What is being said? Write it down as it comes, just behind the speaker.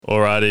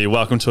Alrighty,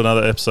 welcome to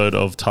another episode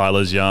of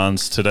Tyler's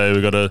Yarns. Today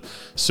we've got a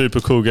super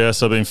cool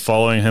guest. I've been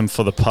following him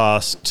for the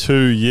past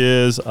 2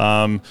 years.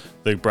 The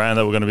brand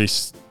that we're going to be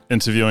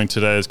interviewing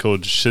today is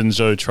called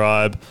Shinzo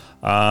Tribe.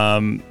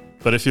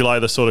 But if you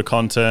like this sort of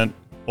content,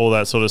 all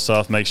that sort of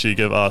stuff, make sure you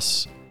give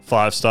us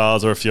 5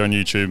 stars, or if you're on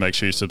YouTube, make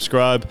sure you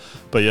subscribe.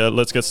 But yeah,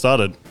 let's get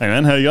started. Hey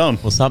man, how you going?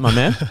 What's up, my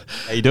man?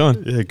 How you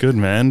doing? Yeah, good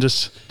man.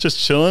 Just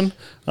chilling.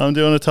 Do you want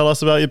to tell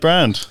us about your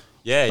brand?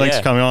 Yeah, Thanks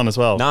for coming on as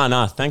well.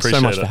 Nah. Thanks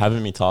so much for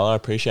having me, Tyler. I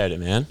appreciate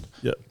it, man.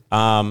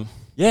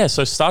 Yeah.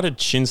 So started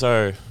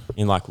Shinzo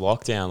in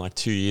lockdown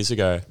 2 years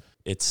ago.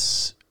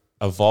 It's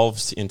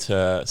evolved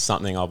into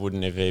something I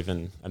wouldn't have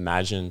even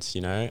imagined,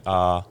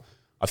 I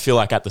feel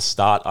like at the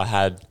start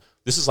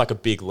this is a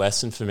big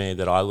lesson for me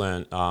that I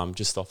learned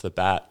just off the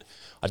bat.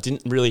 I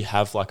didn't really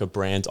have a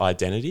brand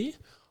identity.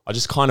 I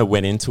just kind of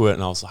went into it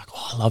and I was like,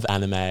 oh, I love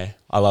anime.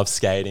 I love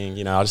skating.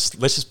 Let's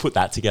just put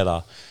that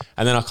together.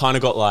 And then I kind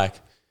of got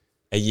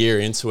a year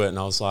into it and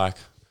I was like,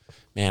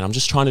 man, I'm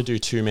just trying to do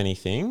too many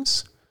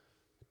things.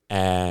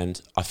 And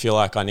I feel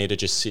like I need to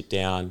just sit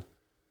down.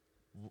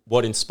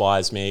 What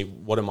inspires me?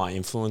 What am I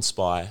influenced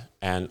by?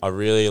 And I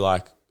really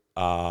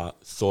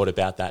thought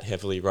about that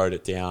heavily, wrote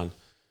it down.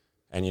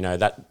 And,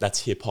 that's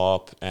hip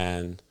hop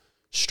and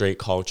street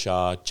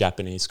culture,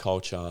 Japanese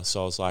culture.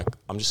 So I was like,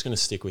 I'm just going to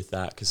stick with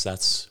that because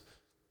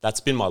that's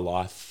been my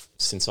life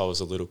since I was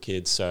a little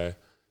kid. So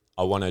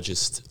I want to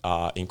just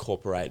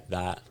incorporate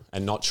that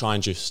and not try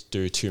and just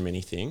do too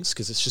many things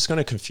because it's just going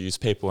to confuse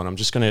people and I'm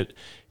just going to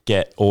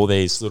get all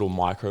these little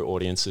micro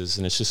audiences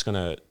and it's just going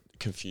to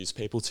confuse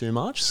people too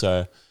much.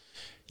 So,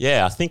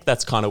 yeah, I think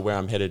that's kind of where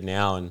I'm headed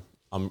now and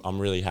I'm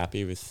really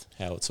happy with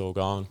how it's all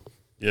going.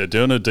 Yeah,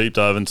 doing a deep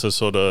dive into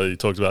you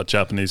talked about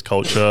Japanese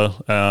culture.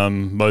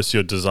 Most of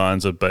your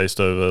designs are based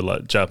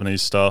over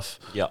Japanese stuff.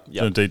 Yep.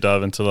 Doing a deep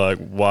dive into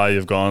why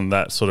you've gone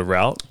that sort of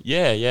route.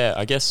 Yeah.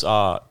 I guess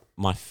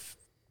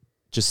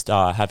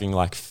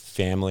having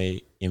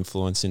family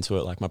influence into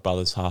it. My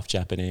brother's half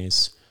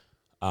Japanese,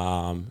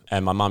 and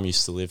my mum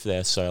used to live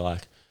there. So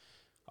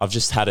I've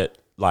just had it.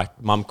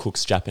 Mum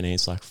cooks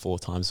Japanese 4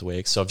 times a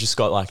week, so I've just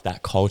got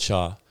that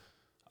culture.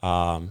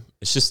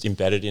 It's just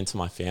embedded into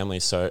my family,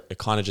 so it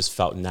kind of just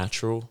felt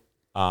natural.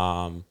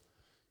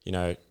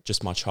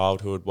 Just my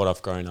childhood, what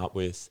I've grown up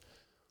with.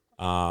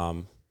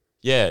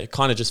 It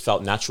kind of just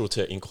felt natural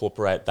to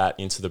incorporate that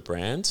into the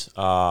brand.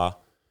 I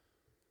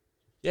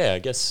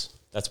guess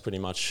that's pretty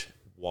much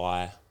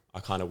why I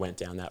kind of went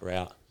down that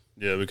route.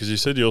 Yeah, because you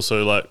said you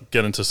also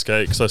get into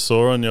skate, because I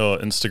saw on your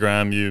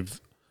Instagram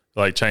you've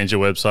changed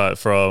your website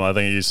from, I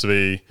think it used to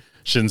be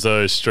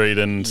Shinzo Street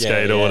and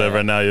Skate or whatever,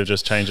 and now you've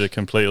just changed it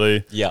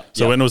completely. Yeah.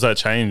 So when was that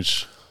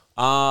change?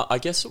 I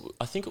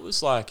think it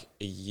was a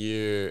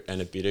year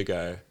and a bit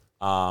ago.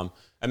 And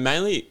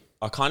mainly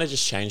I kind of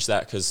just changed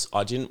that because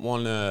I didn't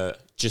want to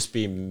just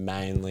be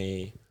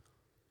mainly,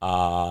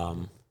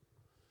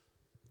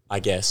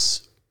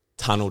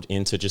 tunneled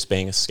into just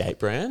being a skate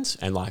brand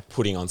and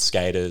putting on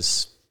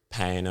skaters,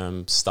 paying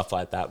them, stuff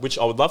like that, which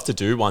I would love to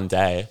do one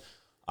day.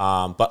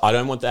 But I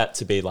don't want that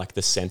to be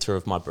the center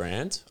of my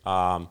brand.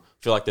 I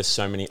feel like there's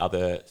so many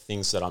other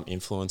things that I'm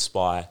influenced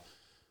by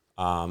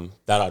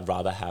that I'd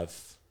rather have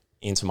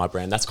into my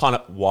brand. That's kind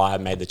of why I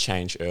made the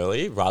change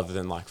early rather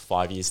than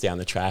 5 years down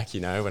the track,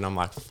 when I'm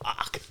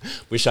fuck,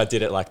 wish I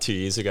did it 2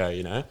 years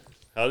ago,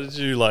 How did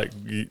you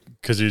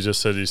because you just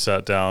said you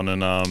sat down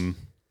and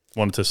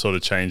wanted to sort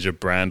of change your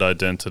brand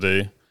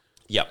identity.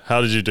 Yep.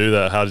 How did you do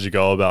that? How did you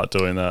go about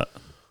doing that?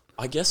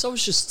 I guess I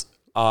was just...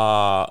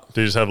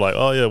 do you just have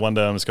one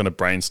day I'm just going to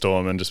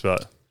brainstorm and just be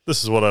like,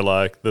 this is what I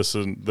like, this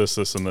and this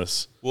and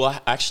this? Well,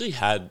 I actually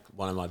had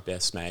one of my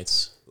best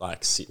mates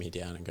sit me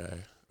down and go,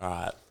 all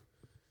right,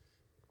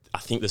 I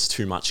think there's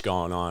too much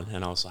going on.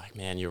 And I was like,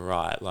 man, you're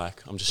right.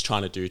 I'm just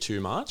trying to do too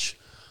much.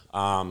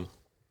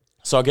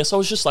 So I guess I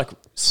was just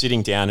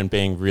sitting down and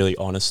being really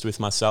honest with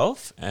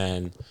myself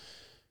and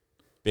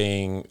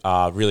being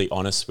really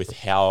honest with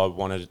how I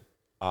wanted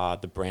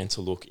the brand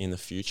to look in the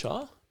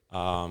future.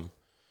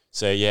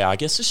 So, yeah, I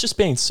guess it's just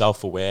being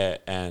self-aware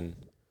and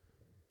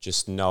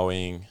just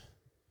knowing,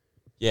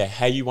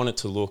 how you want it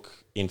to look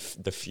in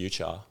the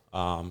future,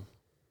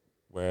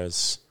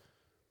 whereas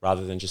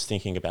rather than just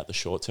thinking about the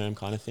short-term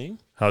kind of thing.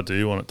 How do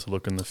you want it to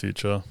look in the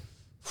future?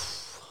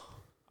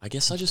 I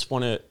guess I just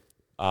want it,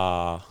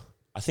 I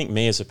think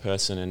me as a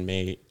person and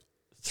me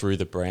through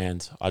the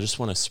brand, I just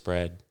want to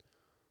spread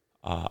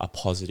a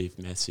positive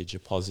message, a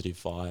positive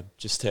vibe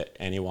just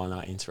to anyone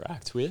I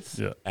interact with.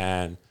 Yeah.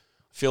 And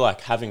I feel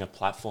like having a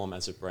platform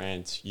as a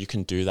brand, you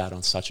can do that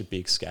on such a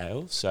big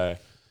scale. So,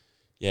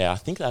 I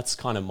think that's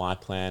kind of my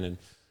plan.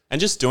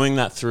 And just doing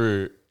that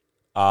through,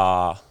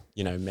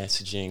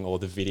 messaging or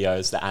the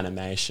videos, the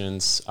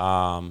animations.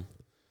 I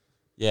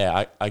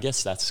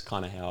guess that's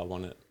kind of how I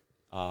want it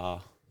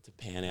to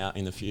pan out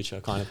in the future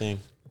kind of thing.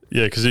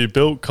 Yeah, because you're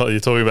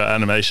talking about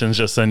animations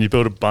just then, you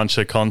built a bunch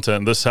of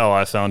content. This is how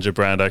I found your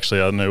brand,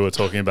 actually. I know we were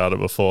talking about it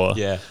before.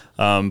 Yeah.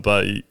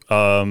 But it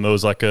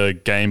was like a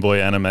Game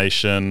Boy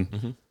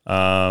animation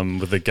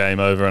with the Game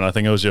Over, and I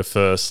think it was your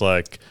first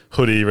like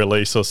hoodie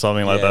release or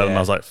something like that. And I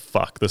was like,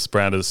 "Fuck, this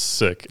brand is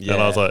sick." Yeah,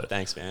 and I was like,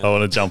 "Thanks, man. I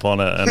want to jump on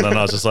it." And then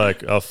I was just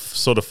like, I've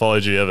sort of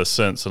followed you ever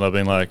since, and I've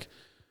been like,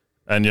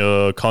 and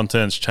your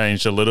content's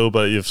changed a little,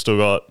 but you've still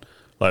got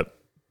like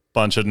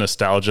bunch of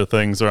nostalgia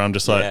things where I'm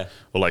just like,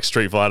 or like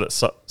Street Fighter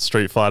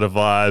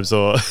vibes,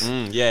 or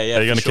are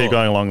you going to keep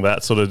going along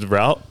that sort of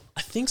route?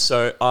 I think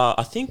so.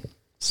 I think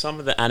some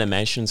of the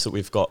animations that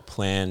we've got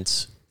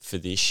planned for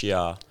this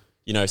year,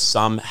 you know,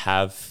 some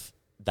have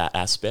that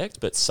aspect,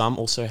 but some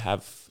also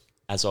have,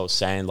 as I was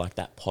saying, like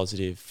that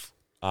positive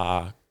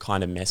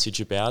kind of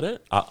message about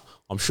it.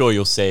 I'm sure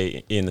you'll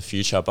see in the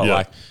future, but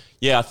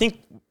I think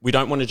we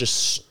don't want to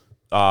just,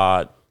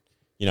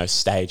 you know,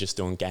 stay just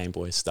doing Game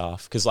Boy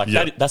stuff, because like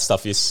that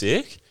stuff is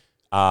sick.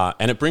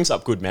 And it brings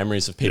up good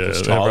memories of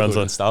people's childhood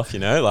and stuff, you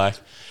know, like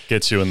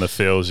gets you in the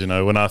feels, you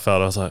know. When I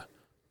felt, I was like,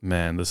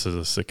 man, this is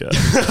a sick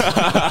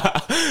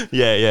ass.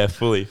 Yeah,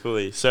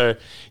 fully. So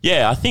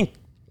yeah, I think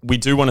we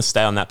do want to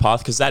stay on that path,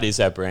 because that is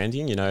our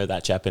branding, you know,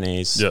 that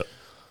Japanese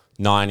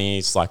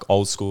 90s, like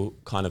old school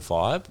kind of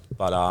vibe.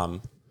 But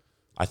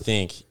I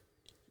think,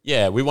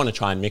 we want to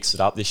try and mix it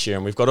up this year.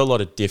 And we've got a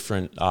lot of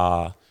different,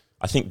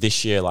 I think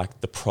this year, like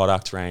the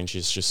product range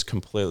is just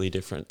completely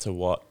different to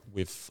what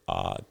we've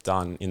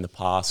done in the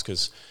past.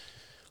 Because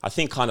I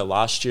think kind of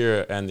last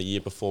year and the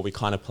year before, we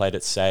kind of played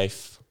it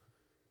safe.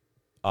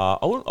 I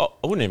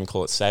wouldn't even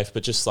call it safe,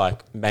 but just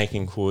like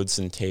making hoods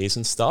and tees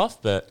and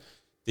stuff. But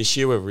this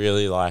year we're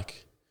really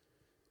like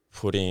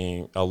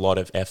putting a lot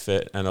of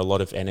effort and a lot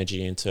of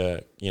energy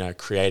into, you know,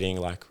 creating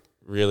like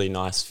really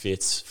nice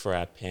fits for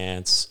our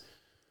pants,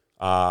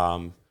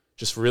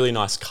 just really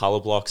nice color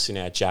blocks in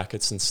our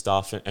jackets and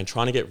stuff, and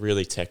trying to get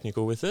really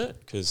technical with it,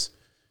 because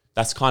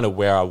that's kind of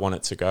where I want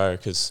it to go.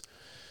 Because,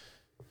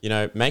 you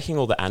know, making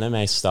all the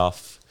anime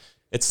stuff,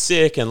 it's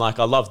sick, and like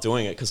I love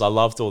doing it because I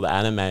loved all the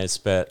animes,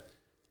 but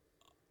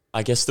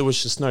I guess there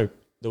was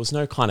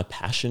no kind of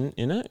passion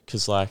in it,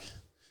 because like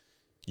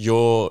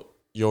you're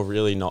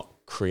really not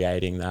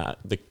creating that.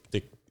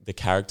 The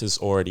character's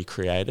already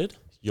created.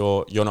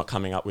 You're not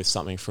coming up with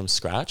something from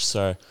scratch.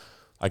 So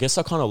I guess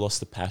I kind of lost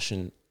the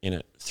passion in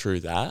it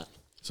through that.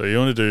 So you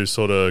want to do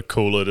sort of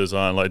cooler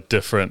design, like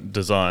different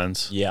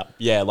designs. Yeah,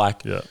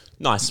 like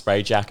nice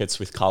spray jackets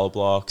with color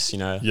blocks, you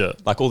know. Yeah.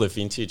 Like all the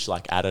vintage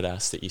like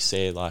Adidas that you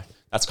see, like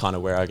that's kind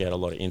of where I get a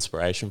lot of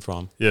inspiration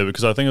from. Yeah,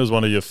 because I think it was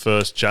one of your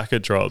first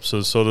jacket drops.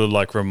 It sort of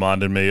like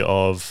reminded me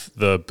of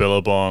the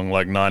Billabong,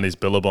 like 90s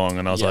Billabong.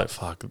 And I was like,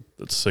 fuck,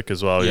 it's sick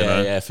as well, you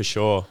know? Yeah, for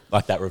sure.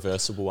 Like that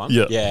reversible one.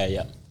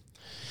 Yeah,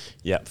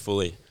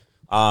 fully.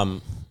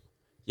 I'd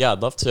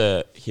love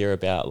to hear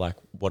about like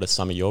what are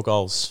some of your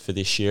goals for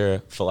this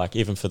year, for like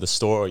even for the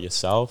store or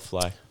yourself,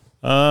 like.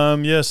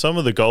 Some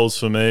of the goals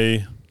for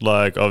me,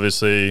 like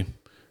obviously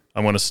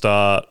I'm going to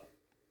start.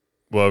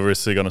 We're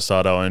obviously going to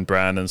start our own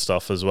brand and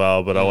stuff as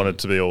well, but I want it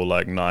to be all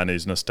like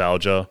 90s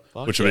nostalgia,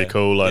 which would be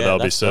cool. Like that'll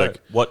be sick.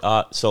 Dope.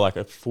 What so like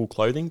a full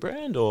clothing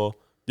brand or?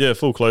 Yeah,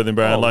 full clothing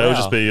brand. It'll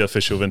just be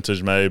official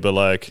vintage made, but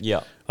like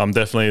I'm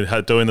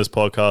definitely doing this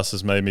podcast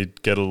has made me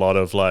get a lot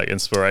of like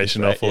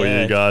inspiration off all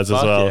you guys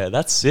as well. Yeah,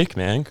 that's sick,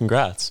 man.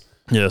 Congrats.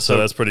 Yeah, so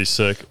that's pretty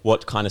sick.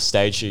 What kind of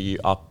stage are you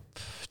up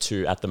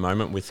to at the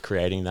moment with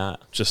creating that?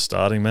 Just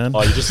starting, man.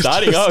 Oh, you're just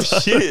starting?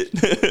 Shit.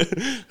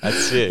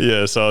 That's it.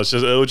 Yeah, so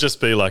it'll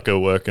just be like a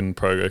work in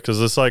progress, because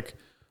it's like,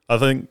 I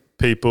think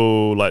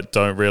people like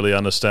don't really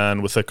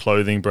understand with a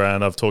clothing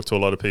brand. I've talked to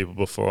a lot of people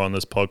before on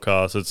this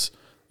podcast. It's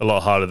a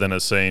lot harder than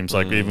it seems.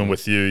 Like even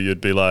with you'd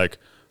be like,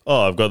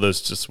 oh, I've got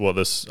this,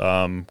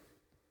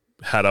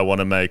 hat I want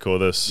to make, or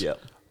this,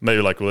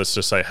 maybe like, let's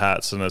just say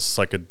hats, and it's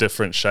like a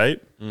different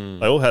shape.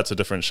 Like all hats are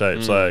different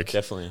shapes. Like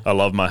definitely. I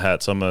love my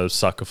hats. I'm a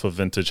sucker for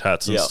vintage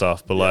hats and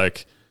stuff, but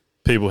like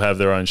people have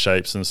their own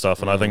shapes and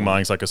stuff. And I think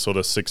mine's like a sort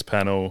of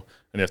 6-panel,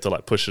 and you have to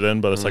like push it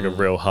in, but it's like a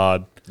real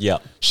hard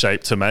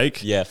shape to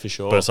make. Yeah, for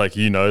sure. But it's like,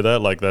 you know, that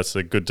like that's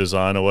a good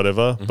design or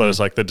whatever. But it's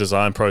like the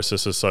design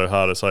process is so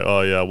hard. It's like,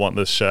 oh yeah, I want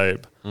this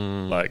shape,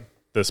 like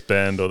this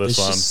bend or this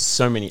one. There's just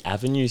so many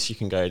avenues you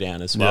can go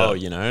down as well,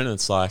 you know. And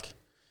it's like,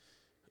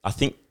 I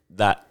think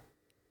that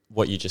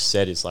what you just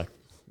said is like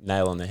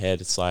nail on the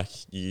head. It's like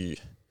you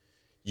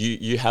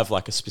have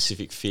like a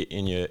specific fit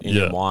in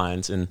your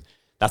mind, and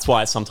that's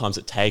why sometimes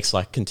it takes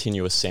like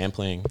continuous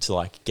sampling to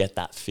like get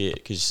that fit,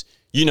 because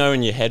you know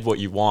in your head what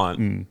you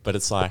want, but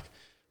it's like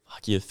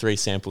you're 3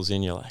 samples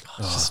in, you're like,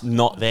 it's just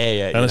not there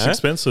yet. And it's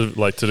expensive,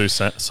 like to do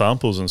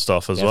samples and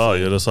stuff as well.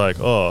 You're just like,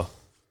 how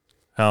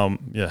am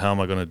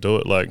I going to do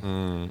it? Like,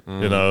 you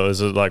know,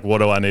 is it like, what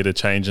do I need to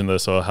change in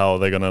this, or how are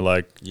they going to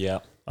like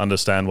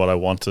understand what I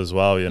want as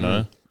well, you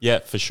know? Yeah,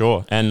 for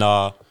sure. And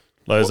like,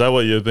 is that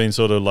what you've been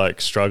sort of like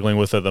struggling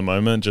with at the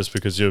moment, just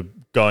because you're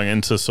going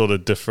into sort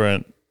of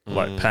different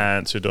like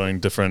pants, you're doing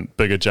different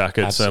bigger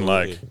jackets, and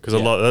like, because a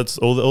lot, that's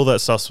all that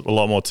stuff's a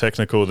lot more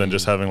technical than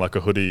just having like a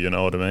hoodie, you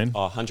know what I mean?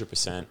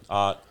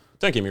 100%.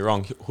 don't get me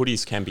wrong,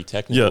 hoodies can be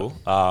technical.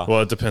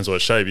 Well, it depends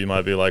what shape. You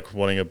might be like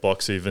wanting a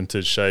boxy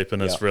vintage shape,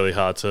 and it's really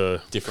hard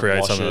to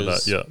create something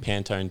like that. Yeah,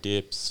 Pantone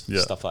dips,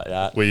 stuff like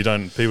that. Where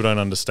people don't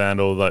understand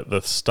all like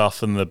the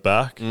stuff in the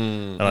back.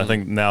 And I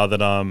think now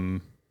that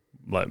I'm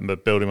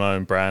like building my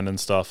own brand and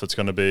stuff, it's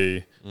going to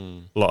be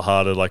a lot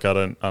harder. Like I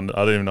don't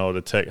even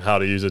know how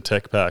to use a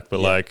tech pack,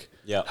 but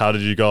how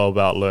did you go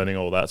about learning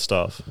all that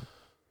stuff?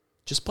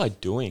 Just by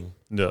doing.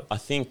 Yeah, I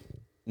think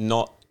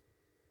not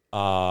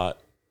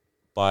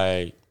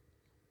by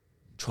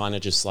trying to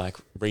just like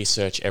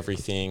research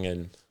everything,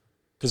 and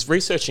because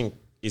researching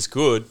is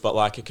good, but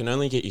like it can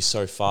only get you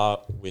so far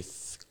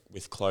with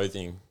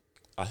clothing.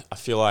 I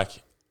feel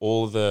like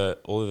all of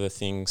the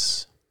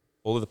things,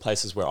 all of the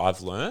places where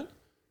I've learned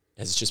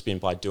has just been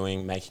by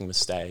making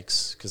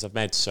mistakes, because I've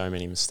made so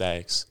many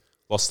mistakes,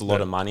 lost a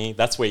lot of money.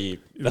 That's where you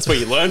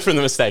learn from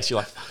the mistakes. You're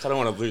like, I don't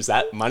want to lose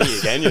that money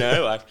again, you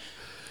know, like.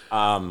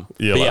 What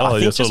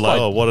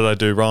did I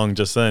do wrong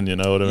just then? You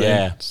know what I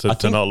mean?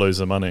 To not lose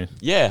the money.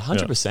 Yeah,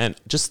 100%.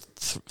 Just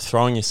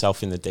throwing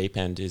yourself in the deep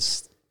end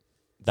is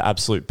the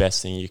absolute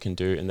best thing you can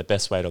do, and the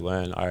best way to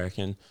learn, I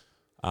reckon.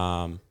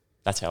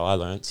 That's how I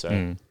learned.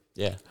 So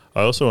yeah.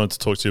 I also wanted to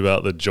talk to you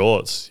about the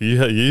jorts.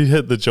 You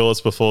hit the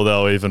jorts before they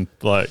were even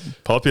like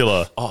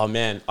popular. Oh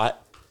man,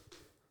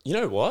 you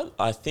know what?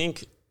 I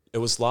think it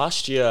was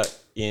last year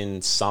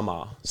in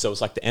summer. So it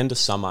was like the end of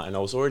summer, and I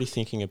was already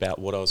thinking about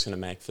what I was going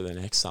to make for the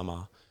next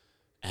summer.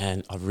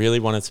 And I really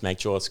wanted to make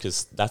jorts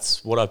because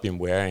that's what I've been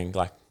wearing.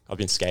 Like I've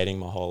been skating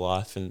my whole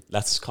life, and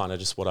that's kind of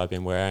just what I've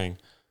been wearing.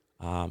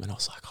 And I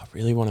was like, I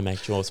really want to make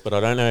jorts, but I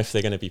don't know if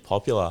they're going to be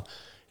popular.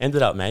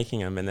 Ended up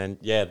making them, and then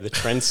the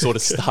trend sort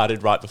of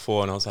started right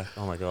before, and I was like,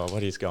 oh my god,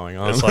 what is going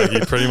on? It's like you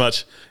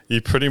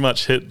pretty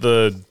much hit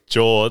the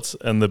jorts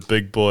and the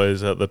big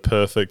boys at the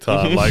perfect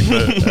time. Like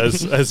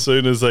as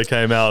soon as they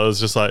came out, it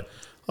was just like,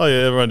 oh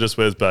yeah, everyone just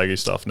wears baggy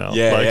stuff now.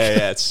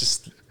 It's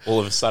just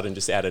all of a sudden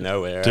just out of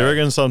nowhere. Do you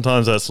reckon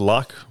sometimes that's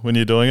luck when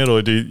you're doing it,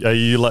 or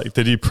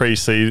did you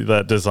pre-see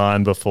that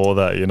design before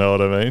that? You know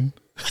what I mean?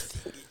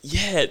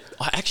 Yeah,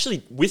 I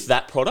actually, with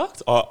that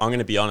product, I'm going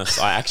to be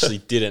honest, I actually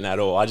didn't at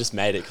all. I just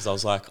made it because I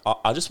was like,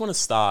 I just want to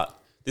start.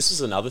 This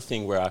was another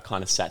thing where I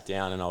kind of sat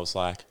down and I was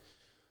like,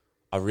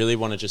 I really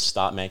want to just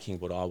start making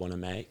what I want to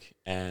make.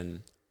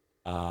 And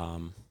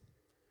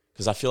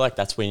because I feel like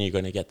that's when you're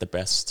going to get the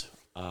best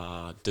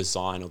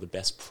design or the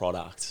best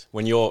product.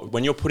 When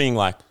you're putting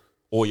like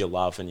all your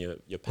love and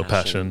your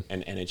passion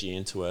and energy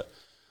into it.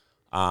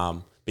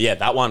 But yeah,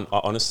 that one,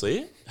 I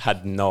honestly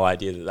had no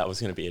idea that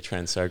was going to be a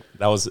trend. So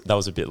that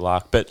was a bit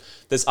luck. But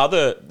there's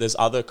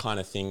other kind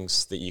of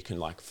things that you can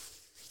like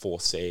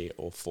foresee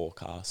or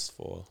forecast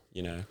for,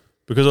 you know.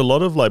 Because a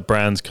lot of like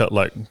brands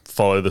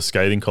follow the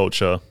skating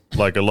culture.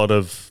 Like a lot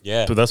of,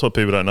 but that's what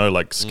people don't know.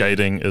 Like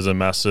skating is a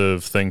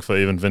massive thing for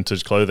even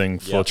vintage clothing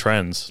for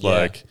trends.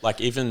 Yeah. Like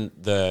even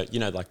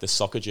like the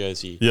soccer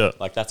jersey. Yeah.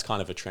 Like that's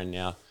kind of a trend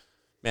now.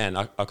 Man,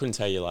 I couldn't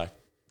tell you like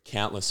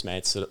countless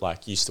mates that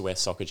like used to wear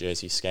soccer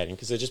jerseys skating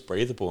because they're just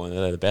breathable and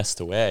they're the best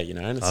to wear, you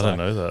know. And it's I don't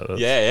know that.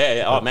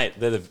 Yeah. Oh, mate,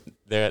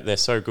 they're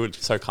so good,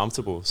 so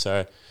comfortable.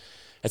 So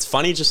it's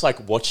funny just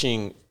like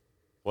watching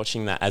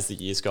that as the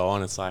years go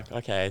on. It's like,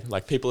 okay,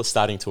 like people are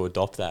starting to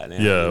adopt that now.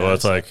 Yeah, well,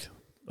 it's like,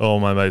 oh,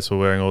 my mates were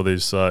wearing all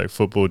these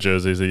football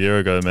jerseys a year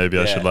ago. Maybe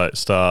I should like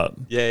start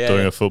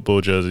doing a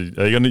football jersey.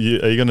 Are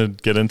you gonna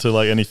get into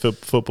like any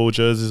football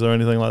jerseys or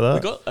anything like that?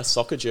 We got a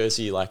soccer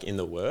jersey like in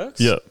the works.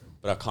 Yeah.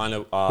 But I kind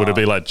of... would it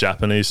be like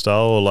Japanese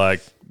style or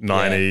like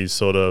 90s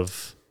sort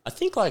of... I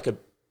think a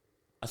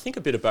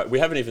bit of both. We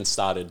haven't even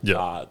started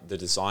the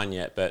design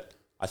yet, but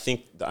I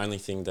think the only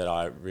thing that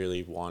I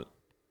really want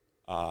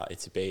it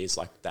to be is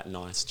like that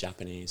nice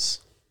Japanese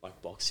like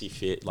boxy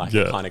fit, like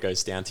it kind of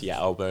goes down to your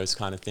elbows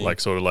kind of thing. Like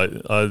sort of like,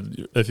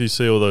 if you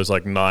see all those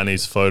like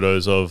 90s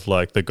photos of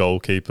like the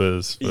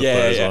goalkeepers.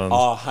 Yeah.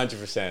 Oh,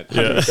 100%.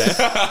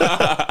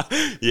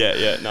 100%.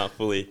 Yeah. No,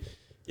 fully.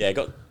 Yeah,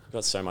 got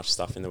so much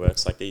stuff in the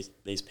works. Like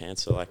these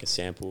pants are like a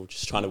sample,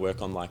 just trying to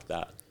work on like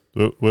that.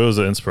 Where was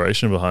the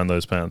inspiration behind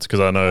those pants? Because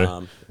I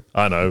know,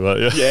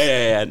 but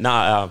yeah.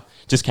 No,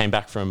 just came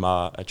back from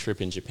a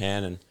trip in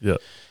Japan, and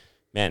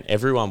man,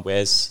 everyone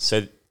wears.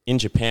 So in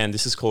Japan,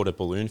 this is called a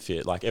balloon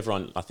fit. Like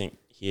everyone, I think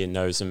here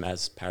knows them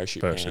as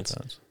parachute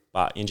pants.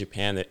 But in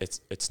Japan,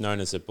 it's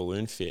known as a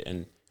balloon fit,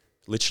 and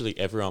literally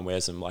everyone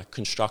wears them. Like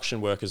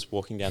construction workers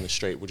walking down the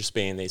street will just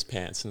be in these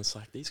pants, and it's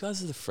like, these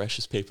guys are the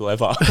freshest people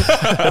ever.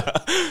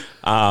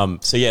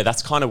 So yeah,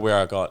 that's kind of where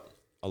I got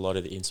a lot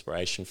of the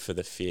inspiration for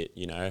the fit,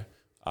 you know,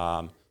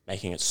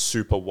 making it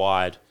super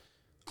wide,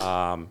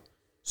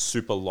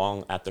 super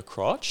long at the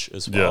crotch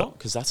as well.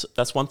 Because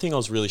that's one thing I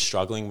was really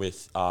struggling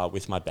with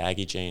my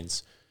baggy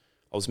jeans.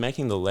 I was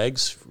making the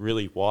legs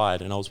really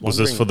wide, and I was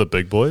wondering... Was this for the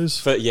big boys?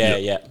 For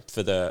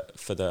the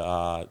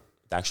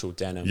actual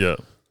denim. Yeah.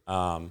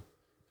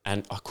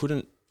 And I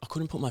couldn't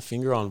put my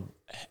finger on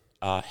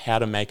how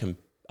to make them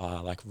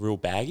like real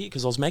baggy,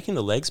 because I was making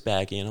the legs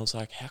baggy, and I was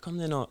like, how come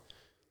they're not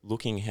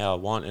looking how I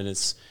want? And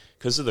it's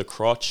because of the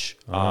crotch.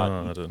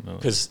 I don't know.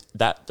 Because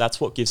that's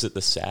what gives it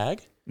the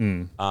sag.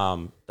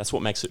 That's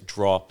what makes it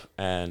drop.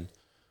 And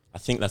I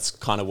think that's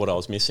kind of what I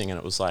was missing. And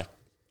it was like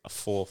a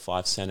 4 or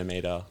 5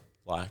 centimeter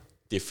like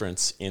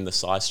difference in the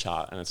size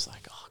chart. And it's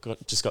like, oh,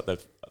 just got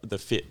the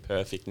fit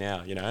perfect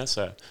now, you know?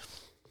 So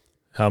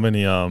how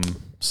many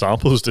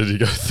samples did you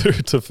go through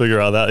to figure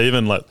out that?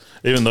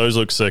 Even those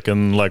look sick.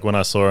 And like when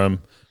I saw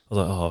them, I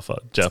was like, oh,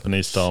 fuck,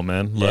 Japanese style,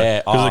 man.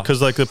 Like, yeah. Because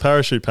like the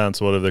parachute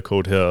pants, whatever they're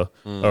called here,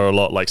 are a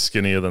lot like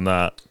skinnier than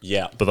that.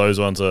 Yeah. But those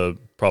ones are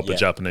proper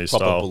Japanese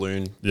proper style.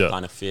 Balloon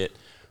kind of fit.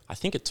 I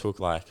think it took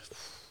like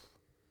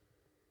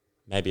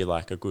maybe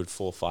like a good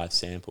 4 or 5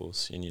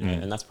 samples, and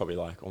and that's probably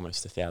like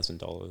almost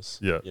 $1,000.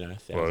 Yeah. You know,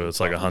 well, it's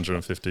like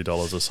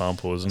 $150 a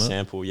sample, isn't it?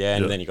 Sample, yeah.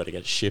 And then you got to get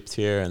it shipped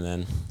here and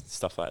then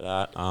stuff like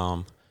that.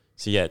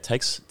 So yeah, it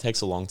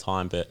takes a long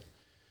time, but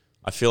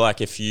I feel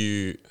like if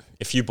you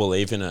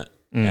believe in it,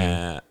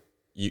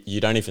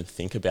 you don't even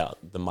think about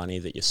the money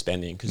that you're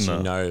spending because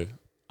you know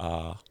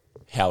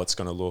how it's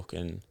going to look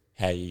and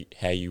how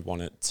you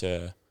want it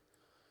to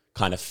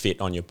kind of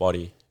fit on your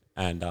body.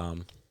 And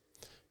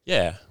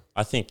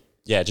I think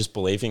just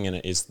believing in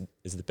it is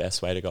the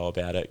best way to go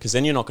about it, because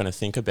then you're not going to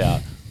think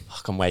about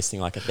fuck, I'm wasting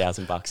like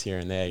 $1,000 here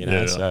and there, you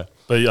know. So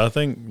but I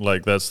think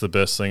like that's the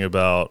best thing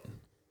about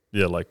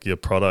like your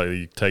product.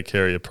 You take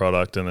care of your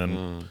product, and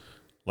then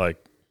like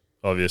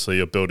obviously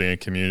you're building a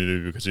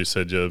community because you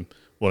said you're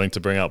wanting to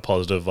bring out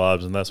positive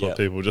vibes, and that's what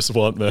people just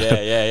want, man.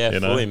 Yeah, you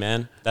know? Fully,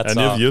 man. That's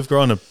and you've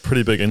grown a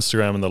pretty big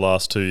Instagram in the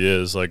last 2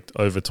 years, like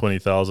over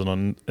 20,000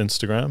 on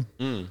Instagram.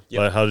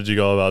 Like, how did you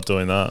go about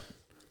doing that?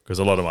 Because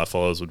a lot of my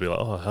followers would be like,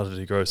 oh, how did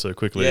he grow so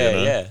quickly?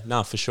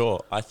 No, for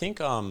sure. I think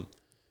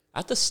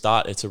at the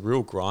start it's a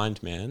real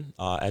grind, man,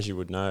 as you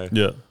would know.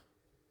 Yeah.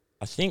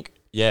 I think,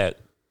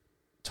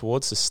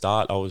 towards the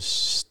start I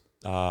was,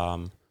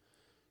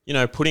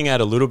 putting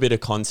out a little bit of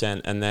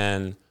content, and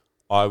then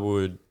I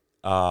would,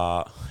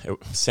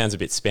 it sounds a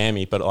bit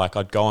spammy, but like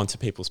I'd go onto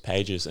people's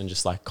pages and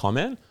just like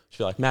comment, just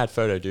be like, mad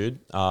photo, dude.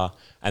 And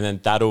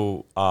then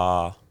that'll,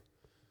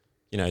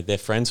 their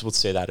friends would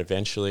see that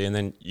eventually. And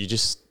then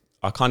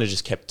I kind of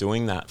just kept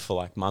doing that for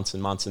like months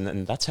and months. And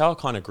then that's how I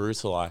kind of grew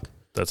to like.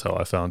 That's how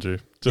I found you.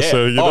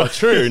 So you know.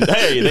 True.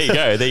 Hey,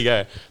 there you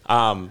go.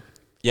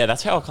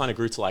 That's how I kind of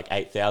grew to like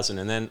 8,000.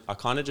 And then I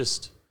kind of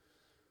just,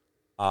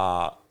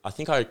 I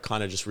think I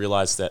kind of just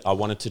realized that I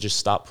wanted to just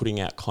start putting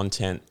out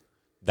content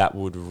that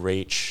would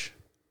reach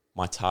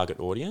my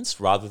target audience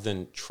rather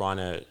than trying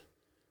to,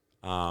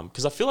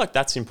 because I feel like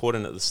that's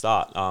important at the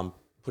start,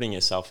 putting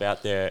yourself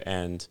out there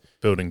and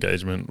build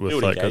engagement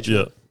with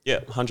engagement.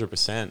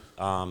 100%.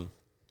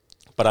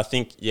 But I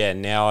think,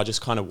 now I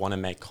just kind of want to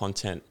make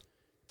content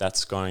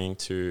that's going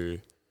to,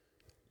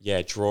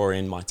 draw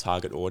in my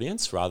target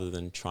audience rather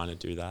than trying to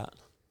do that.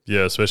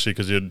 Yeah, especially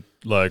because you're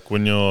like,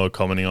 when you're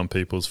commenting on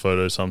people's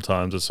photos,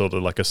 sometimes it's sort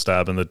of like a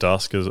stab in the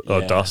dust,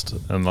 dust,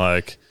 and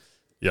like,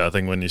 I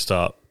think when you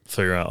start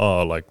figuring out,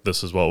 oh, like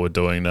this is what we're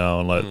doing now,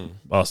 and like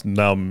us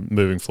now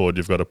moving forward,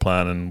 you've got a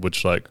plan in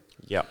which like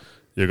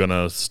you're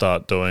gonna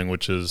start doing,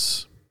 which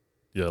is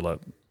like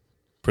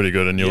pretty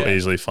good, and you'll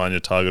easily find your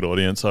target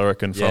audience, I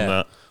reckon, from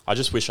that. I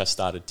just wish I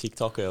started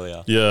TikTok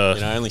earlier. Yeah,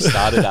 I only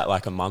started that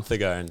like a month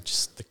ago, and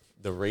just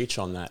the reach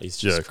on that is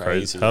just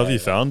crazy. How have you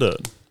found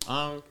it?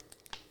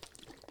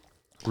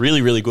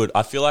 Really, really good.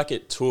 I feel like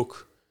it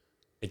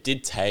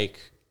did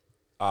take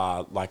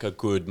like a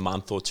good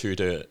month or two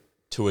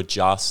to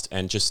adjust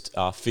and just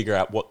figure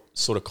out what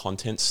sort of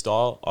content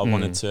style I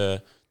wanted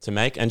to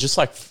make, and just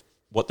like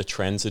what the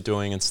trends are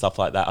doing and stuff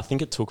like that. I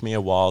think it took me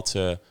a while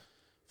to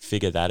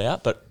figure that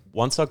out, but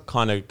once I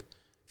kind of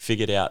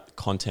figured out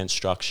content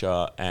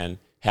structure and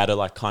how to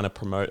like kind of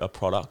promote a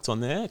product on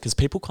there, because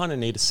people kind of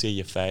need to see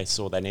your face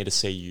or they need to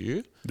see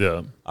you.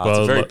 Yeah. It's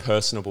a very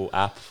personable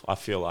app, I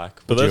feel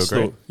like. But that's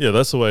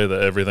the way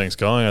that everything's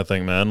going, I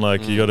think, man.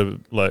 Like you got to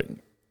like,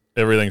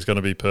 everything's going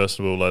to be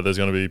personable. Like there's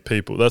going to be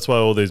people. That's why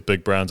all these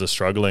big brands are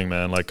struggling,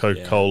 man. Like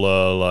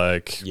Coca-Cola,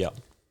 like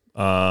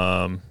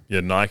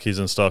Nikes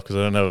and stuff, because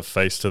they don't have a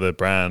face to their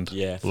brand.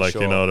 Yeah, for like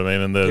sure. You know what I mean?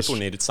 And people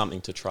needed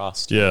something to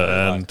trust.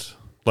 Yeah, and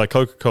like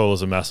Coca-Cola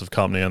is a massive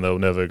company, and they'll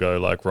never go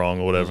like wrong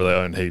or whatever. They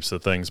own heaps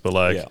of things, but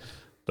like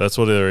that's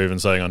what they're even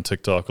saying on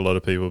TikTok. A lot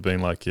of people being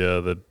like,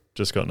 they're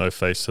just got no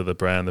face to the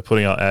brand. They're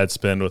putting out ad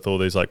spend with all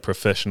these like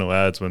professional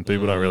ads when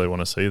people don't really want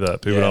to see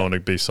that. People don't want to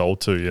be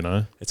sold to, you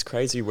know? It's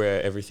crazy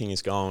where everything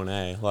is going,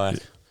 eh? Like,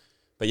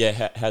 but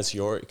has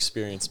your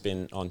experience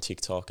been on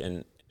TikTok,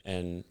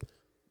 and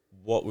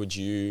what would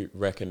you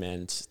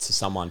recommend to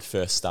someone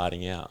first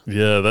starting out?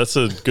 Yeah, that's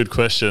a good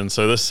question.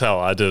 So this is how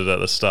I did it at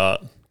the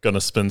start. Going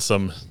to spin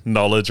some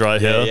knowledge right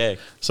here. Yeah.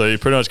 So you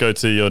pretty much go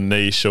to your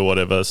niche or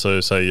whatever.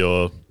 So say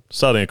you're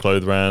starting a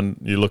clothing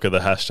brand, you look at the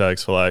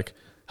hashtags for like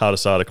how to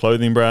start a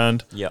clothing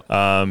brand. Yeah.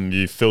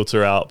 You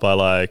filter out by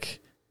like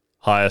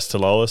highest to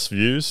lowest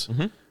views,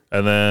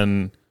 and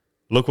then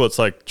look what's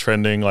like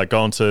trending. Like go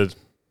on to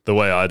the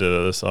way I did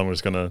it. I'm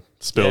just going to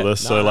spill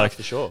this.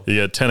 For sure. You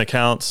get 10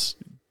 accounts,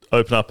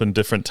 open up in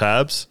different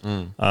tabs.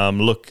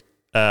 Look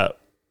at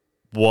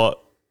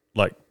what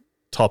like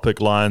topic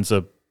lines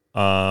are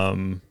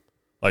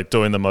like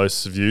doing the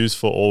most views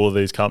for all of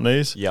these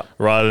companies. Yeah.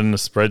 Write it in a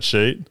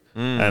spreadsheet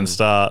and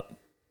start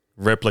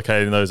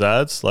replicating those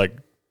ads. Like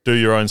do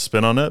your own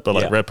spin on it, but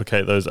like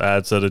replicate those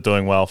ads that are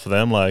doing well for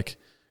them. Like,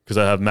 because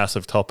they have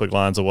massive topic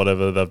lines or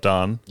whatever they've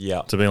done.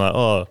 Yeah. To be like,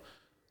 oh,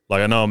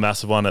 like I know a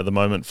massive one at the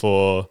moment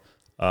for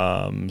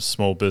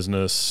small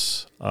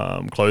business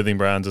clothing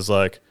brands is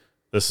like,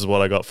 this is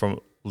what I got from,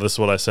 this is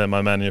what I sent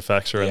my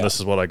manufacturer and this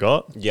is what I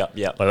got.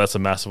 Like that's a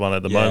massive one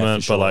at the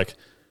moment. Sure. But like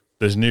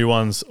there's new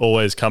ones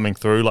always coming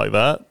through like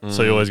that.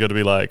 So you always got to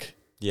be like,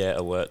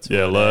 alert.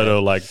 Alert or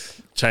like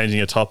changing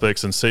your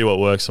topics and see what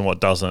works and what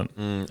doesn't.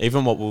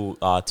 Even what we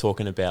were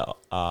talking about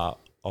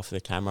off the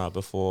camera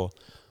before,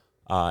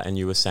 and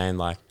you were saying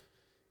like,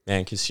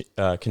 man,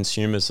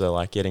 consumers are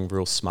like getting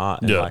real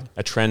smart and like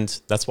a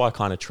trend. That's why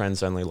kind of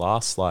trends only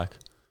last like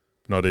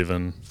not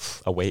even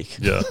a week.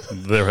 Yeah,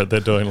 they're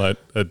doing like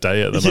a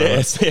day at the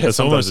moment. It's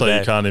almost like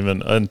you can't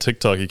even on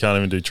TikTok. You can't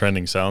even do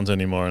trending sounds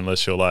anymore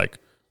unless you're like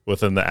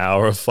within the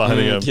hour of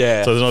finding them.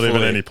 Yeah, so there's not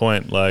even any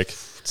point. Like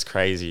it's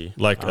crazy.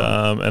 Like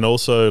and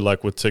also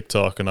like with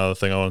TikTok, another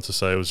thing I wanted to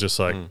say was just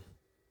like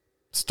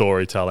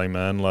storytelling,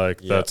 man.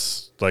 Like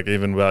that's like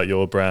even about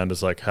your brand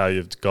is like how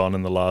you've gone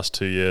in the last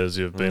 2 years.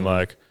 You've been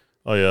like,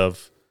 oh yeah,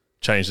 I've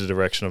changed the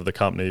direction of the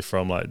company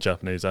from like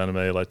Japanese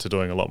anime like to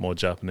doing a lot more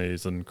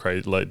Japanese and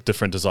create like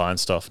different design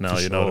stuff now.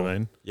 You know what I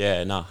mean?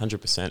 Yeah, no,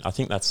 100%. I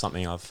think that's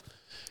something I've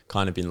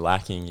kind of been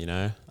lacking. You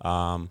know,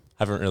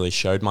 haven't really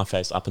showed my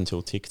face up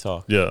until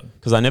TikTok. Yeah,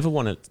 because I never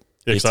wanted.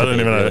 Yeah, because I didn't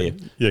even know.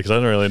 Yeah, because I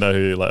didn't really know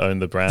who like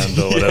owned the brand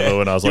or whatever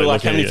when I was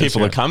like, how many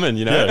people are coming?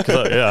 You know? I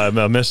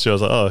messaged you. I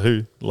was like, oh,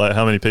 who? Like,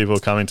 how many people are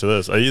coming to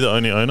this? Are you the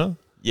only owner?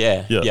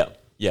 Yeah.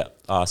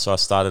 So I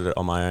started it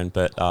on my own,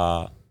 but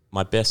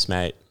my best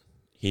mate,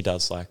 he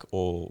does like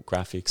all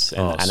graphics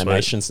and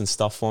animations and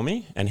stuff for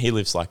me, and he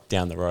lives like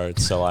down the road.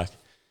 So like,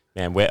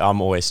 man, I'm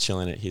always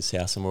chilling at his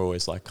house, and we're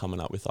always like coming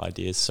up with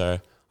ideas. So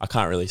I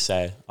can't really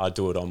say I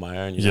do it on my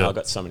own. You know, I've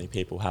got so many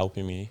people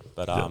helping me,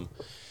 but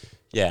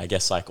I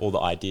guess like all the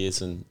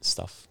ideas and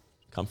stuff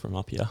come from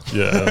up here.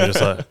 Yeah, I'm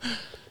just like,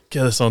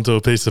 get this onto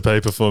a piece of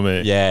paper for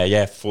me.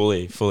 Yeah,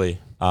 fully.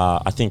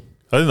 I think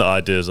the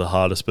idea is the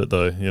hardest bit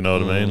though, you know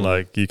what I mean?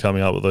 Like you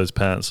coming up with those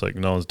pants, like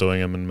no one's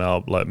doing them in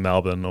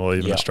Melbourne or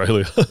even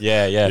Australia.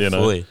 Yeah,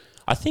 fully.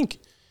 I think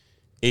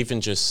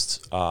even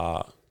just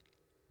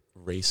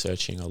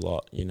researching a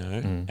lot, you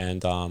know,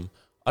 and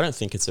I don't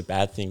think it's a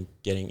bad thing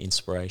getting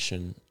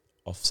inspiration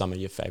off some of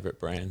your favorite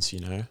brands, you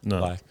know?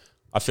 No. Like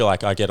I feel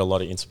like I get a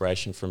lot of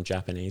inspiration from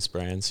Japanese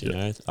brands, you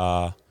know?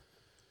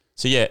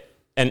 So yeah,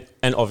 and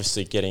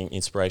obviously getting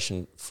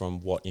inspiration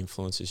from what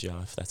influences you,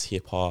 if that's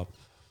hip hop,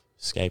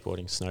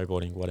 skateboarding,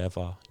 snowboarding,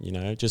 whatever, you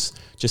know, just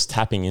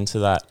tapping into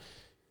that.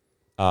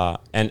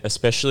 And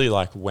especially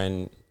like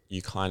when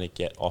you kind of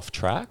get off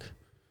track,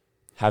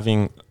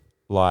 having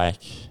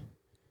like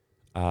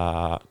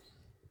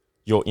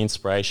your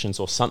inspirations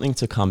or something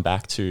to come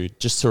back to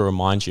just to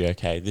remind you,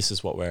 okay, this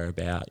is what we're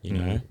about, you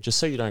know, just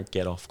so you don't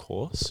get off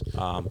course.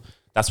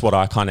 That's what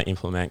I kind of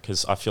implement,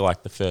 because I feel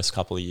like the first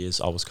couple of years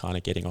I was kind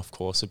of getting off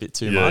course a bit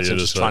too much and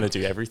just trying to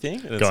do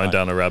everything. And going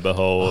down a rabbit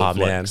hole of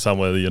like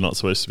somewhere that you're not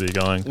supposed to be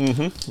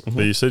going.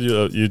 But you said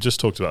you just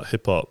talked about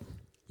hip hop.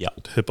 Yeah.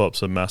 Hip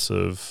hop's a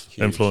massive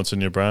influence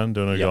in your brand.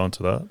 Do you want to go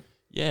into that?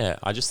 Yeah,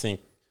 I just think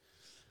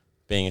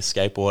being a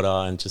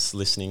skateboarder and just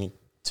listening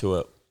to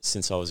it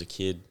since I was a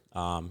kid,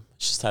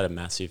 it's just had a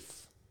massive,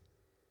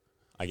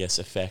 I guess,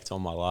 effect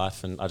on my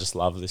life, and I just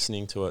love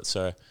listening to it.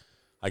 So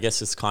I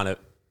guess it's kind of,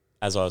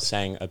 as I was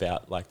saying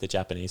about like the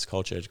Japanese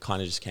culture, it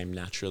kind of just came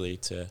naturally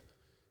to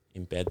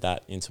embed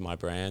that into my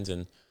brand.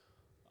 And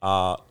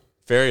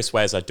various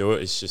ways I do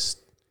it is just,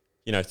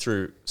 you know,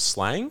 through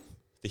slang,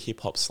 the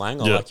hip hop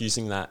slang. I like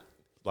using that.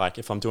 Like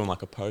if I'm doing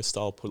like a post,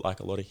 I'll put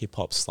like a lot of hip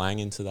hop slang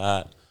into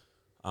that.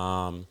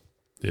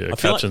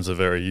 Captions are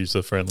very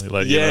user friendly.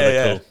 Like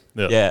cool.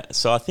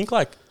 So I think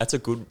like that's a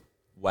good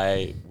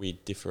way we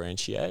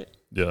differentiate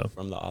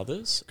from the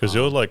others. Because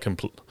you're like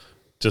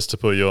just to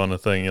put you on a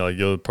thing,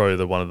 you're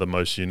probably one of the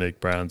most unique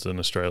brands in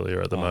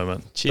Australia at the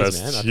moment.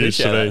 Cheers, man. I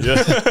appreciate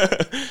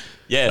it.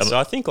 Yeah. So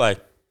I think like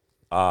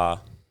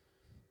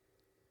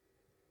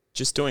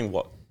just doing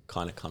what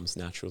kind of comes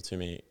natural to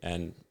me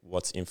and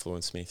what's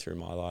influenced me through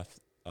my life.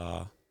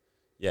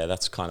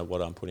 That's kind of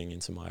what I'm putting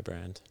into my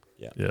brand.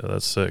 Yeah,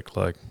 that's sick.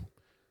 Like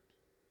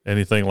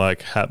anything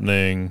like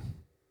happening.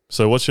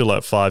 So what's your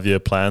like 5-year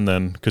plan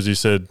then? Because you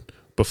said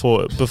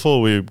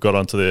before we got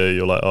onto the air,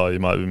 you're like, oh, you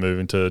might be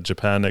moving to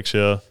Japan next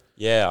year.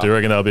 Yeah. Do you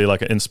reckon that'll be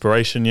like an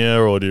inspiration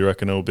year, or do you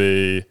reckon it'll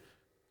be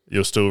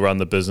you'll still run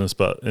the business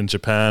but in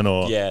Japan?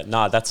 Or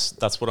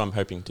that's what I'm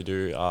hoping to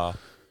do.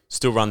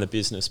 Still run the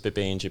business but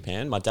be in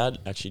Japan. My dad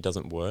actually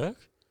doesn't work.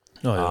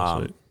 Oh yeah,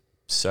 sweet.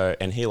 So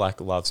and he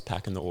like loves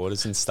packing the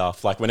orders and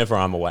stuff. Like whenever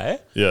I'm away.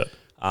 Yeah.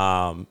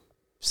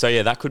 So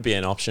yeah, that could be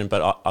an option,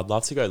 but I'd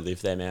love to go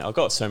live there, man. I've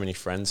got so many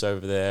friends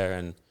over there,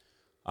 and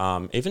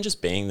even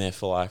just being there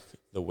for like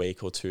the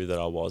week or two that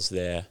I was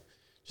there,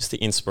 just the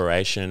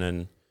inspiration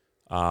and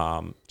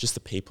just the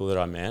people that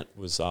I met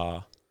was, man,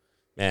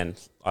 man,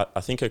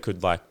 I think it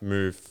could like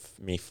move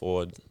me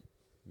forward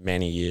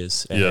many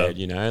years ahead,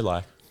 you know,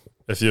 like.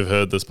 If you've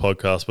heard this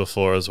podcast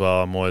before as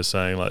well, I'm always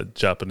saying like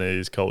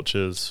Japanese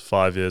culture's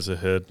 5 years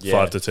ahead,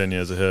 5 to 10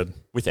 years ahead.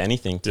 With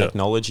anything,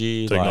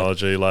 technology,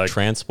 like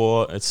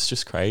transport, it's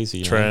just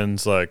crazy.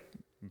 Trends, like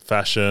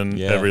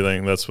fashion,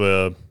 everything. That's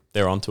where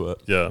they're onto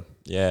it. Yeah.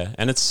 Yeah.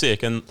 And it's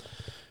sick. And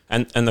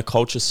the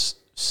culture's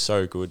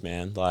so good,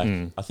 man. Like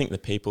I think the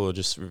people are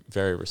just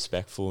very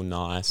respectful,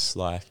 nice.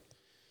 Like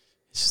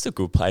it's just a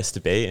good place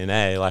to be in,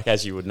 like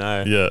as you would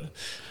know. Yeah.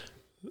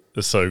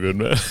 It's so good,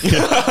 man.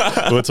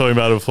 We were talking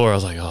about it before. I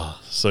was like, oh,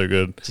 so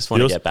good. Just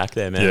want to get back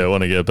there, man. Yeah, I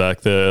want to get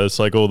back there. It's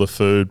like all the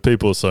food.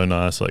 People are so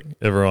nice. Like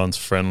everyone's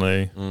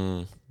friendly.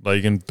 Like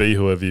you can be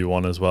whoever you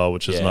want as well,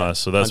 which is nice.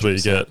 So that's 100%. Where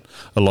you get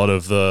a lot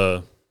of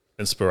the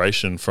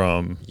inspiration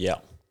from. Yeah.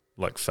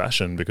 Like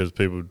fashion, because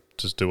people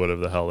just do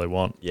whatever the hell they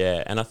want.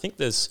 Yeah, and I think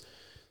there's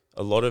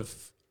a lot of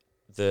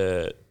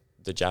the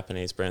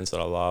Japanese brands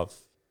that I love.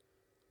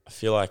 I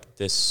feel like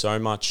there's so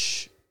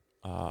much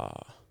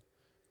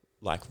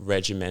like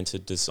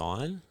regimented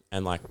design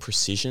and like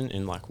precision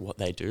in like what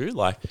they do.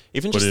 Like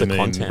even just the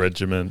content.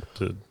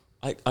 Regimented?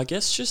 I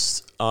guess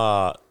just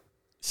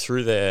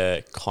through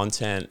their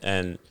content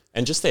and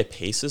just their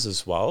pieces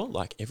as well.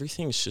 Like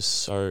everything's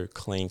just so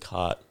clean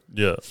cut.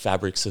 Yeah.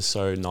 Fabrics are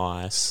so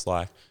nice.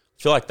 Like I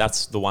feel like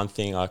that's the one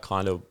thing I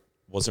kind of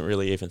wasn't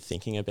really even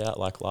thinking about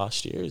like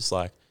last year is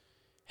like,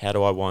 how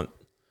do I want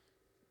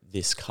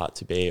this cut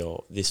to be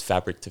or this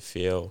fabric to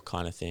feel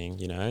kind of thing,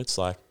 you know? It's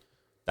like,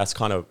 that's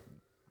kind of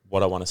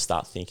what I want to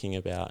start thinking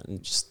about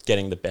and just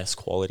getting the best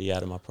quality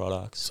out of my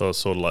products. So it's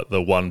sort of like the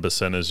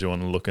 1%ers you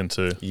want to look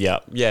into. Yeah.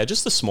 Yeah,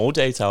 just the small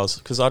details,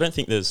 because I don't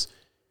think there's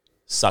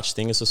such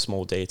thing as a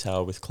small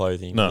detail with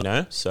clothing, you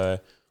know? So I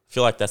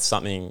feel like that's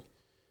something,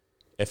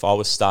 if I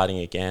was starting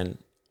again,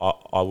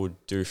 I would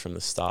do from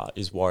the start,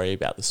 is worry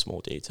about the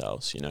small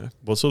details, you know?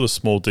 What sort of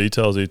small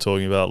details are you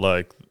talking about?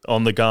 Like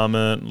on the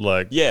garment,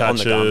 like patches, on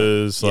the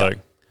garment. like...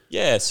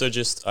 Yeah, so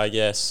just, I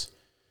guess,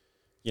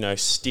 you know,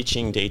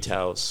 stitching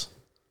details,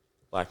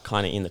 like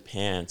kind of in the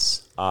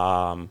pants,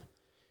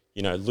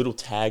 you know, little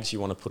tags you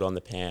want to put on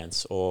the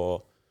pants,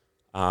 or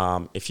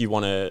if you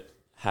want to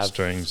have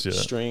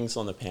strings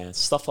on the pants,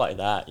 stuff like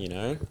that, you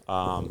know,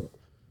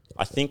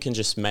 I think can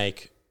just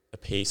make a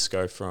piece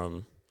go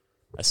from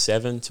a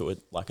 7 to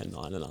like a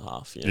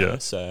 9.5, you know?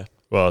 So,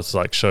 well, it's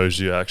like shows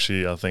you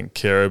actually, I think,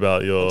 care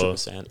about your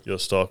 100%. Your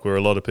stock, where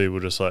a lot of people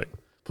just like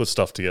put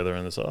stuff together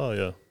and it's like, oh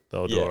yeah,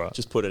 that'll do all right.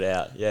 Just put it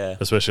out,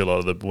 Especially a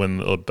lot of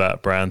when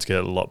brands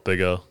get a lot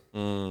bigger,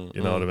 you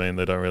know what I mean?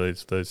 They don't really,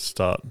 they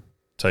start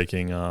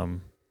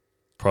taking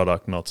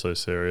product not so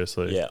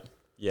seriously.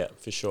 Yeah,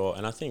 for sure.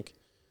 And I think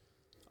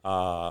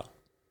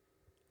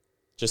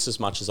just as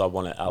much as I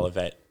want to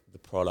elevate the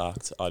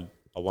product,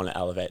 I want to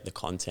elevate the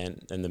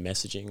content and the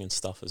messaging and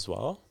stuff as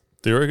well.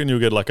 Do you reckon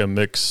you'll get like a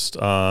mixed,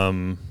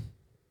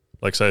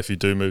 like say if you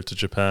do move to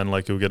Japan,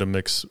 like you'll get a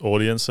mixed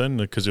audience then,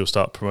 because you'll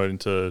start promoting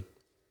to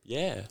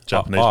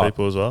Japanese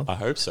people as well? I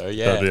hope so,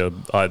 yeah.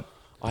 I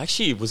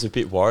actually was a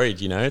bit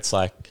worried, you know, it's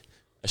like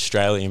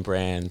Australian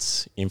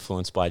brands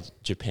influenced by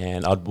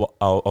Japan. I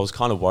was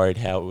kind of worried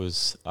how it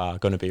was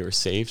going to be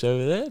received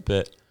over there,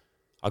 but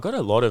I got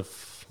a lot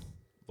of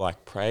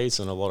like praise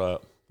and a lot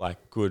of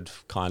like good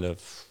kind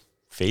of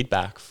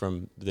feedback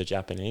from the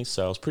Japanese,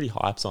 so I was pretty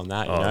hyped on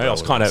that, you know. I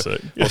was kind of I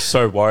was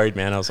so worried,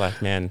 man. I was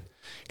like, man,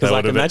 because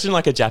like imagine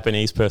like a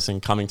Japanese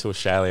person coming to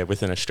Australia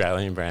with an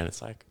Australian brand.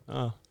 It's like,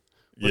 oh,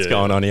 what's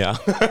going on here?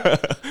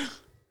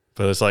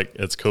 But it's like,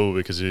 it's cool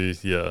because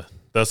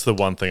that's the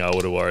one thing I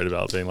would have worried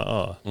about, being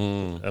like,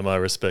 am I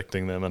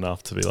respecting them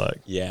enough to be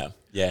like,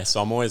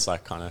 so I'm always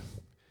like kind of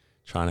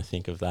trying to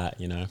think of that,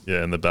 you know.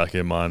 Yeah, in the back of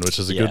your mind, which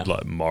is a good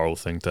like moral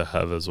thing to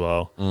have as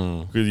well.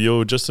 You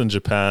were just in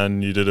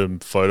Japan, you did a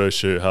photo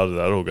shoot. How did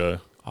that all go?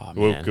 Oh,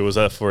 man. Was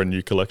that for a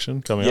new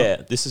collection coming up? Yeah,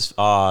 this is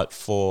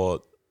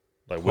for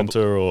like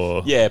winter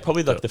or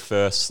probably like the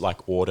first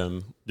like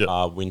autumn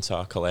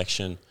winter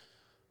collection.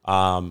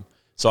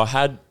 So I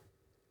had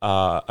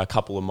a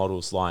couple of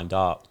models lined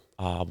up.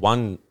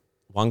 One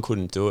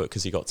couldn't do it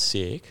because he got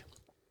sick,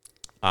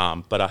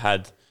 but I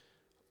had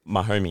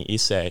my homie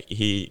Issei.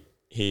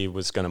 He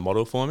was going to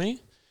model for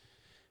me,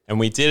 and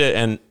we did it.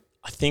 And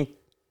I think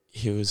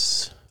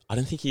I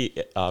don't think he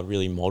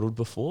really modeled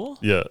before.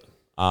 Yeah.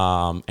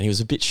 And he was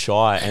a bit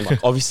shy, and like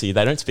obviously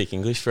they don't speak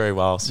English very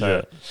well,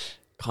 so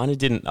kind of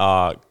didn't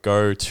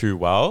go too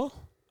well.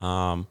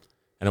 And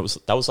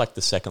that was like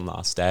the second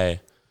last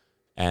day,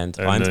 and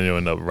then you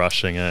end up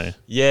rushing,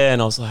 Yeah,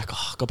 and I was like,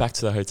 I got back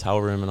to the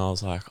hotel room, and I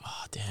was like,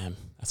 oh damn,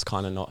 that's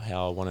kind of not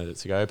how I wanted it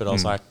to go. But I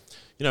was like,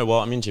 you know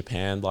what, I'm in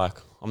Japan, like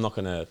I'm not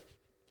gonna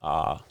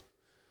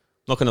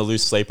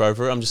lose sleep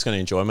over it. I'm just going to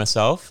enjoy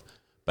myself.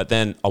 But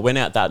then I went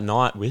out that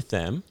night with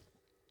them,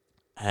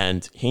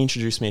 and he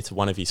introduced me to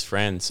one of his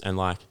friends, and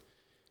like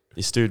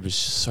this dude was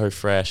just so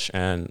fresh,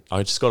 and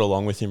I just got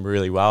along with him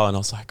really well. And I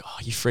was like, oh,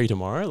 you free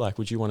tomorrow? Like,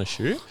 would you want to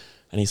shoot?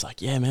 And he's like,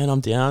 yeah, man,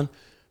 I'm down.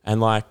 And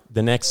like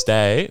the next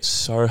day,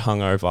 so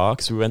hungover,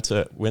 because we went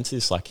to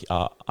this like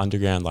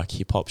underground like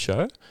hip hop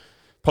show.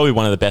 probably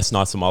one of the best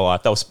nights of my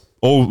life. That was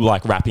all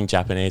like rapping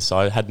Japanese, so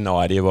I had no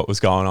idea what was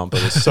going on,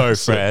 but it was so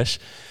fresh.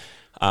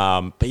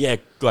 But yeah,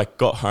 like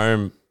got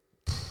home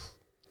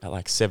at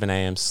like 7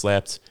 a.m,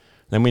 slept.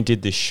 Then we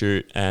did this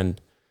shoot, and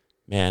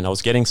man, I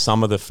was getting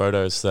some of the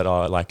photos that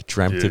I like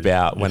dreamt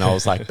about when I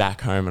was like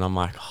back home, and I'm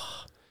like,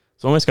 oh, I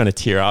was almost going to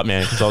tear up,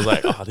 man, because I was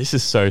like, oh, this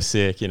is so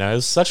sick. You know, it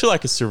was such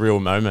like a surreal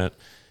moment,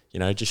 you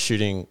know, just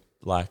shooting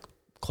like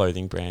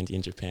clothing brand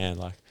in Japan.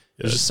 Like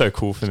it was just so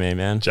cool for me,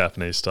 man.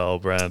 Japanese style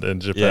brand in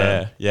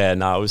Japan. Yeah,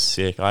 no, it was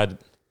sick. I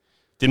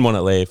didn't want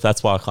to leave.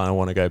 That's why I kind of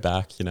want to go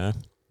back, you know.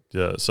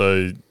 Yeah,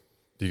 so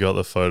you got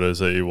the photos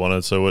that you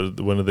wanted. So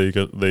when are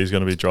these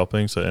going to be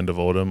dropping? So end of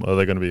autumn. Are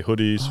they going to be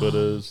hoodies,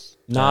 sweaters?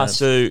 Nah,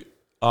 so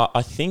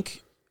I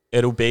think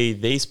it'll be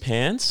these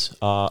pants,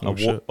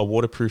 a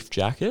waterproof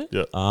jacket,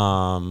 this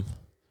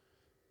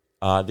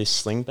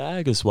sling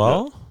bag as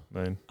well,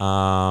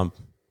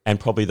 and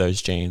probably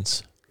those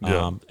jeans.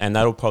 And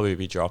that'll probably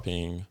be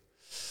dropping.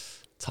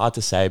 It's hard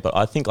to say, but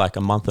I think like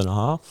a month and a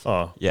half.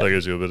 Oh, that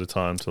gives you a bit of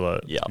time to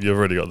like. Yeah. You've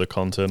already got the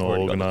content all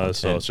organized,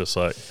 so it's just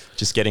like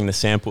just getting the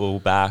sample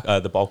back,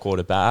 the bulk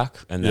order back,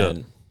 and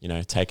then you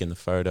know taking the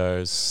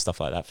photos, stuff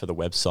like that for the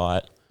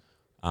website.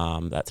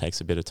 That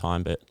takes a bit of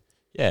time, but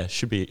yeah,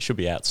 should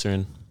be out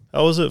soon.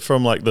 How was it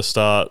from like the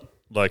start,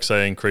 like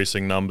say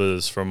increasing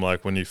numbers from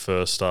like when you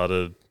first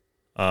started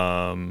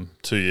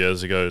 2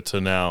 years ago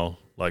to now,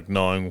 like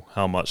knowing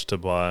how much to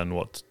buy and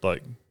what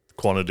like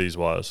quantities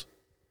wise?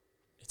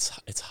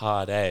 It's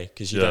hard,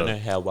 because you don't know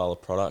how well a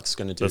product's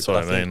going to do. That's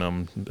what I mean.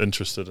 I'm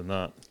interested in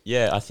that.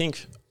 Yeah, I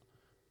think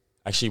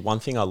actually one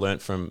thing I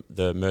learned from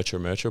the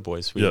Mercha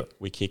boys,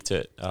 we kicked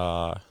it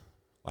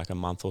like a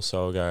month or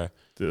so ago.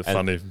 The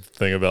funny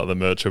thing about the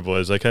Mercha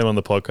boys, they came on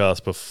the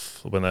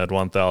podcast when they had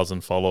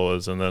 1,000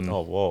 followers, and then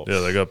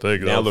they got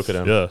big. Now look at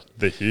them. Yeah,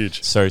 they're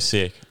huge. So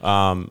sick. They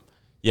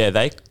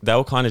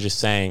were kind of just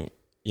saying,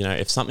 you know,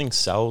 if something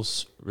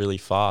sells really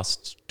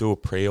fast, do a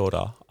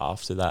pre-order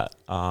after that.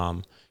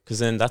 Because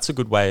then that's a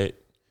good way,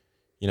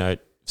 you know,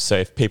 so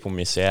if people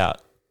miss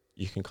out,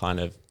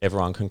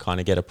 everyone can kind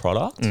of get a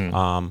product.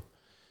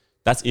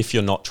 That's if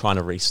you're not trying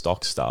to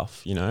restock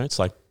stuff, you know, it's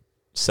like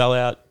sell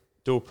out,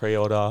 do a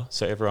pre-order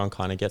so everyone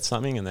kind of gets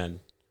something, and then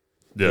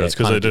it's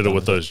because they did it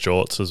with those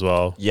jorts as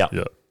well. Yeah.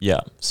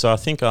 So I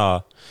think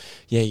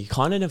you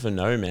kind of never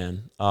know,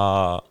 man.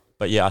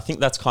 But yeah, I think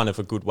that's kind of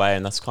a good way,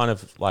 and that's kind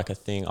of like a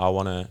thing I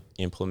want to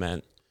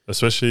implement.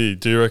 Especially,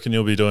 do you reckon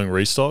you'll be doing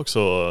restocks,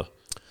 or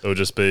it'll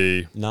just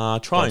be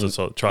trying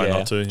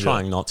not to?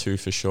 Trying not to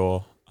for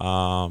sure.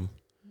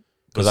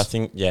 Because I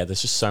think,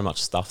 there's just so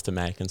much stuff to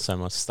make and so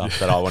much stuff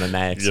that I want to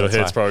make. Your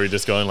head's probably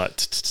just going like...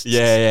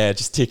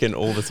 just ticking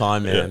all the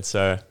time, man.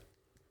 So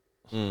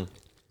I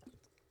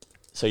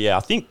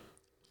think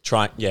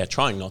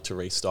trying not to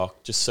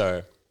restock, just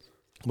so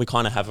we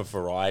kind of have a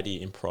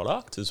variety in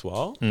product as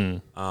well.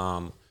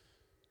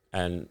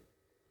 And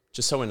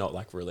just so we're not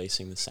like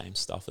releasing the same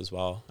stuff as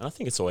well. And I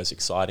think it's always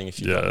exciting if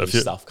you've got new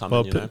stuff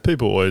coming. Well,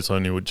 people always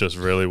only would just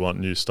really want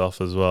new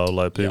stuff as well.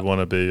 Like people want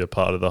to be a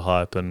part of the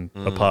hype and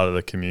a part of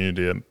the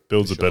community. It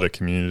builds a better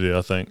community,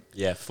 I think.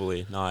 Yeah,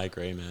 fully. No, I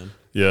agree, man.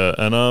 Yeah,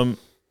 and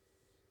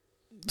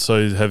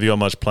so have you got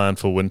much planned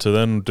for winter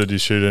then? Did you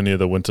shoot any of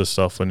the winter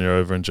stuff when you're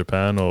over in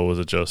Japan, or was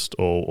it just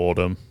all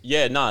autumn?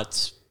 Yeah, no,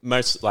 it's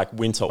most like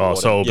winter, autumn.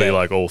 So it'll be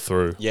like all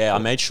through. Yeah, I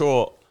made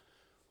sure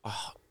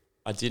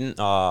I didn't...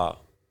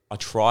 I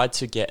tried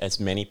to get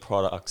as many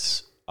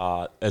products,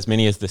 as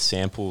many as the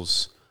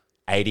samples,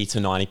 80 to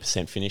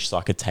 90% finished, so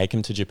I could take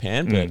them to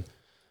Japan. But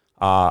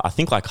I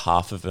think like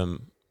half of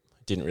them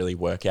didn't really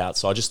work out.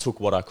 So I just took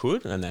what I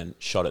could and then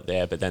shot it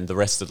there. But then the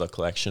rest of the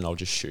collection, I'll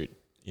just shoot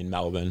in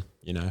Melbourne,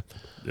 you know.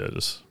 Yeah,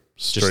 just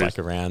like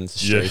around the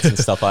streets and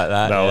stuff like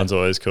that. That one's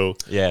always cool.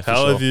 Yeah,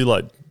 How have you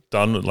like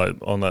done like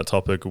on that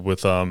topic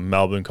with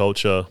Melbourne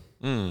culture?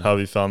 How have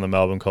you found the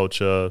Melbourne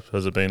culture?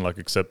 Has it been like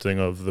accepting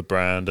of the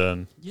brand?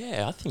 And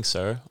yeah, I think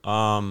so.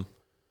 I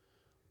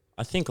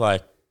think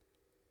like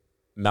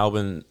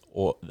Melbourne,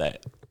 or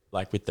that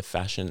like with the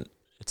fashion,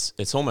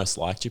 it's almost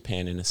like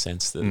Japan in a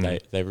sense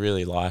that they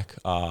really like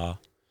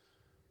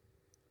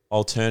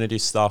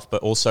alternative stuff,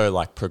 but also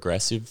like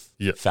progressive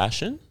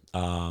fashion.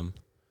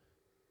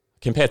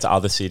 Compared to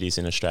other cities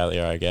in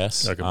Australia, I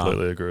guess. I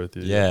completely agree with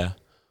you. Yeah.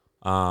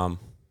 I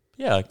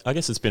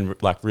guess it's been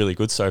like really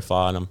good so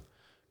far, and I'm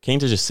keen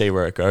to just see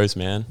where it goes,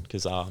 man,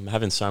 because I'm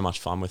having so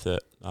much fun with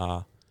it.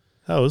 How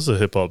is the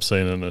hip hop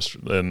scene in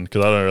Australia?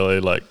 Because I don't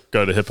really like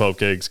go to hip hop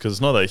gigs because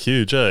it's not that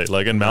huge,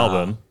 Like in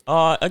Melbourne.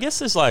 I guess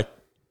there's like,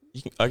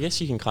 you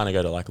can kind of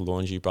go to like a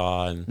laundry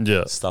bar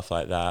and stuff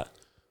like that,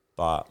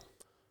 but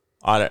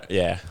I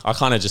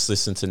kind of just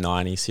listen to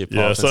 90s hip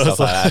hop and stuff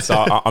like that. So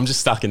I'm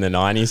just stuck in the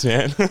 90s,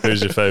 man.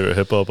 Who's your favorite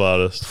hip hop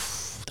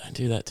artist? Don't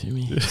do that to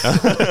me.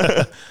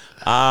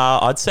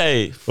 I'd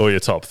say... Or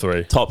your top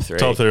three. Top three.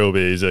 Top three will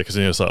be easier because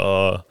then you're just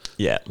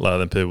like,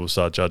 then people will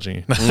start judging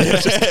you.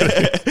 Just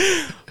kidding.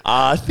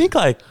 I think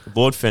like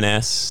Lord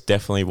Finesse,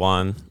 definitely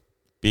one.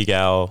 Big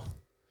L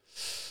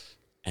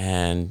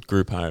and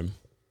Group Home.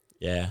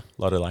 Yeah,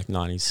 a lot of like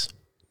 90s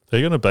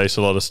They're going to base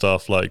a lot of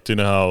stuff like, do you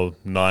know how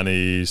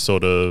 90s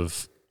sort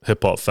of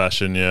hip hop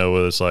fashion,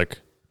 where it's like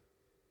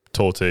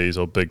tall tees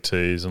or big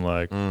tees and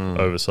like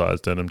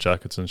oversized denim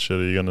jackets and shit?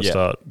 Are you going to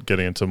start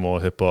getting into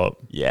more hip hop,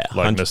 like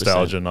 100%.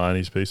 Nostalgia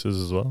 90s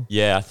pieces as well?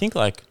 Yeah, I think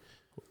like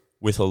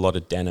with a lot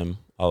of denim,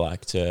 I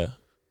like to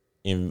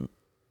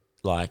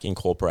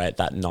incorporate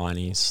that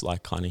 90s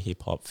like kind of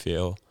hip hop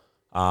feel.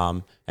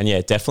 And yeah,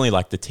 definitely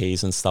like the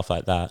tees and stuff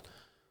like that.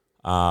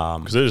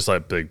 Because they're just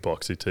like big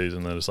boxy tees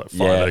and they're just like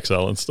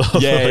 5XL and stuff.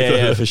 Yeah, like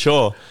yeah, for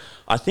sure.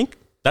 I think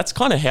that's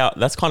kind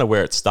of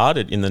where it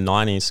started in the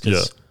 90s.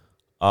 Because,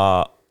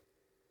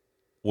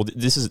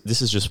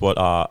 this is just what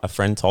a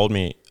friend told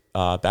me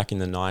back in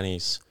the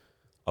 90s.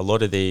 A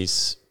lot of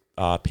these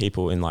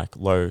people in like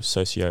low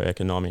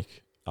socioeconomic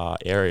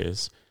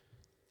areas,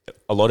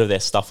 a lot of their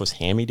stuff was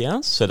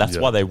hand-me-downs, so that's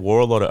why they wore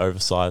a lot of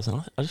oversized,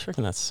 and I just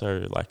reckon that's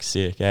so like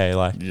sick,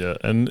 like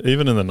and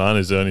even in the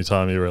 90s, the only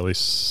time you really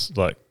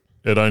like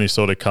it only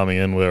sort of coming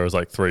in where it was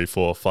like 3,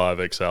 4,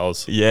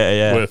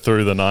 5XLs, were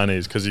through the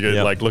 90s, because you could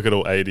like look at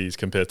all 80s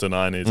compared to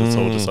 90s, it's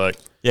all just like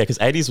because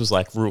 80s was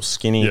like real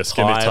skinny,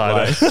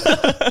 tight.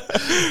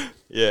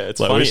 It's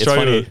like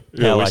funny.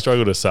 We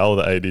struggle to sell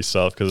the 80s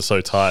stuff because it's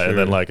so tight, and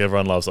then like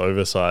everyone loves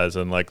oversized,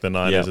 and like the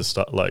 90s is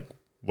like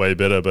way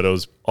better, but it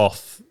was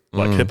off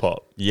like hip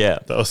hop. Yeah,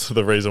 that was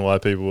the reason why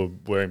people were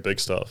wearing big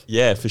stuff.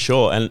 Yeah, for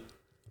sure. And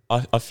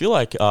I feel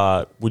like,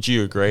 would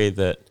you agree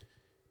that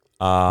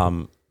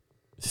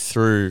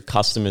through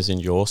customers in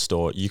your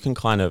store, you can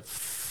kind of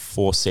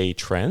foresee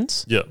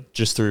trends? Yeah,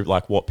 just through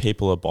like what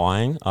people are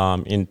buying.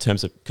 In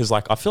terms of, because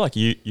like I feel like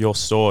your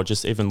store,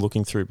 just even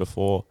looking through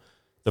before,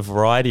 the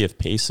variety of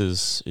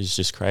pieces is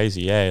just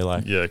crazy.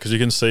 Because you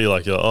can see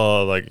like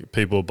like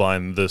people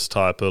buying this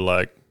type of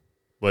like.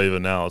 Well,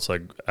 even now, it's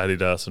like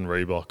Adidas and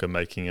Reebok are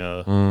making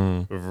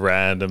a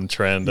random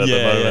trend at the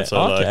moment. Yeah.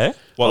 So okay.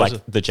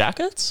 Like the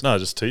jackets? No,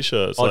 just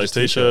T-shirts. Oh, like just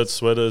T-shirts,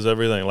 sweaters,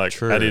 everything. Like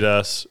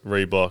Adidas,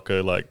 Reebok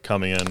are like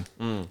coming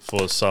in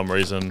for some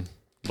reason.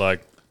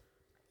 Like,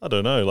 I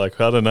don't know. Like,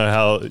 I don't know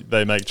how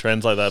they make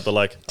trends like that. But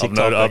like,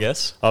 TikTok, I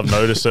guess. I've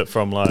noticed it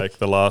from like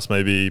the last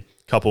maybe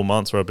couple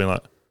months where I've been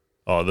like,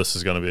 oh, this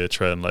is going to be a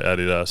trend. Like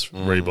Adidas,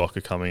 Reebok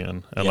are coming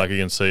in. And like you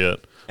can see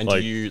it. And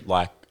like, do you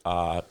like...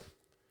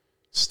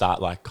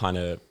 start like kind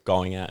of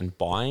going out and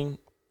buying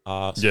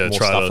more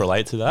stuff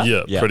related to that?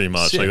 Yeah, pretty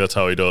much. Sick. Like that's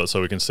how we do it.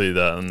 So we can see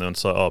that, and then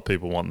it's like, oh,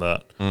 people want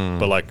that.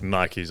 But like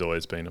Nike's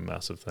always been a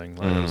massive thing.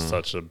 Like it was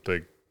such a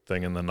big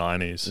thing in the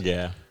 90s.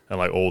 Yeah. And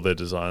like all their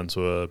designs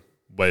were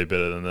way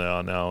better than they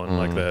are now. And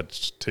like they had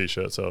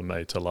T-shirts that were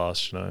made to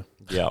last,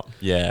 Yeah.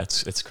 Yeah.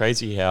 It's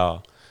crazy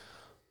how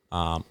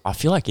I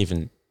feel like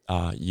even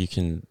you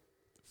can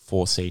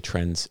foresee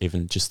trends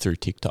even just through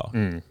TikTok.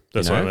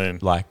 That's what I mean.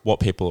 Like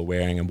what people are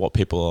wearing and what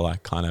people are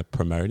like kind of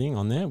promoting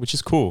on there, which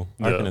is cool.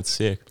 I reckon it's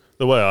sick.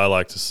 The way I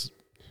like to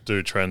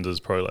do trends is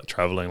probably like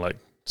traveling, like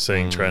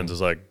seeing trends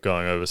is like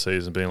going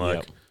overseas and being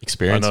like...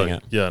 experiencing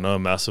it. Yeah, I know a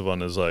massive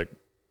one is like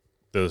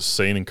the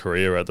scene in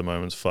Korea at the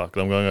moment is fucked.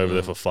 I'm going over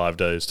there for 5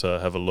 days to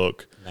have a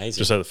look. Amazing.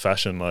 Just at the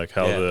fashion, like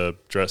how they're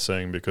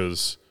dressing,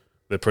 because...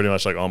 they're pretty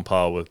much like on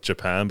par with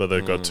Japan, but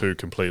they've got two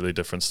completely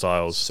different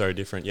styles. So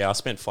different. Yeah, I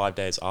spent 5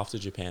 days after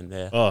Japan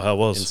there. Oh, how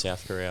was? In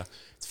South Korea.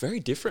 It's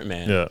very different,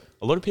 man. Yeah.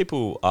 A lot of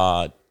people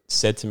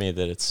said to me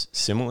that it's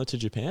similar to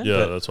Japan.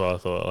 Yeah, that's what I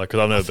thought. Like, because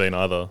I've never been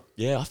either.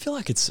 Yeah, I feel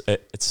like it's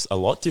a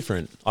lot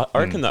different. I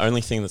reckon the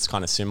only thing that's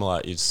kind of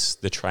similar is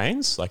the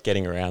trains. Like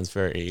getting around is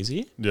very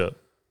easy. Yeah.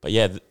 But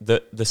yeah,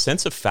 the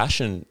sense of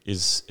fashion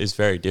is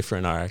very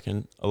different, I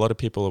reckon. A lot of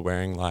people are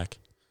wearing like...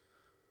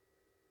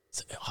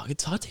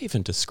 It's hard to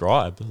even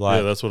describe. Like,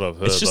 yeah, that's what I've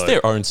heard. It's just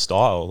their own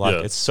style.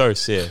 Like, it's so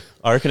sick.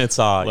 I reckon it's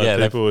like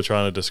people were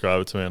trying to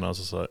describe it to me, and I was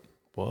just like,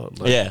 "What?"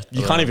 Like,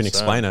 you can't even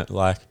explain it.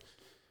 Like,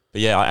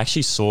 but yeah, I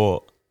actually saw.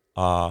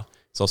 So I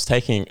was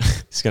taking.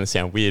 It's gonna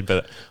sound weird,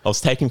 but I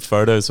was taking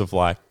photos of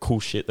like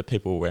cool shit that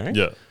people were wearing.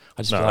 Yeah.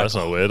 That's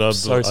not weird. I do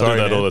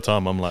that all the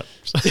time. I'm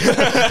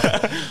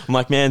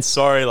like, man,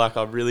 sorry. Like,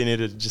 I really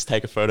needed to just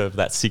take a photo of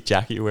that sick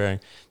jacket you're wearing.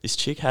 This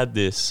chick had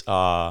this.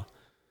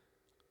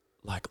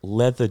 Like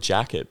leather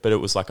jacket, but it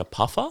was like a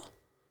puffer,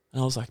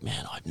 and I was like,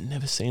 man, I've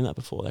never seen that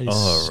before. That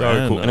is so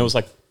random. cool, and it was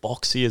like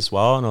boxy as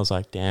well. And I was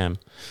like, damn,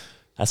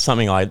 that's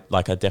something I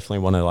definitely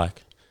want to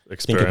like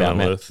experiment think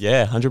about. With.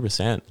 Yeah,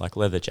 100%. Like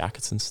leather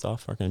jackets and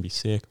stuff are going to be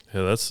sick.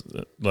 Yeah, that's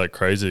like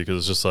crazy because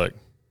it's just like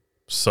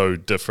so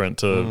different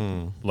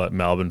to like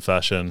Melbourne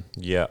fashion.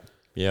 Yeah,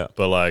 yeah.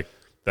 But like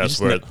that's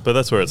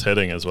where it's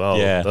heading as well.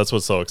 Yeah, that's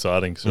what's so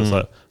exciting. Because it's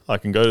like I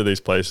can go to these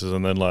places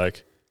and then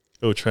like.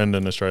 It'll trend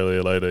in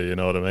Australia later, you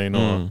know what I mean?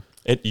 Or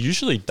it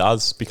usually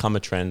does become a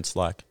trend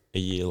like a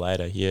year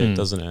later here,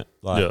 doesn't it?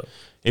 Like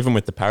even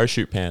with the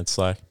parachute pants,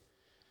 like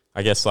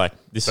I guess like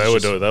this they were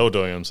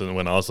doing them since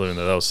when I was living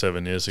there. That was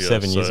 7 years ago.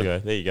 7 years ago.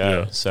 There you go.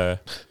 Yeah. So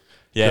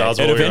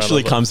it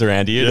eventually comes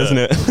around here, doesn't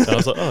it? I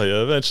was like, oh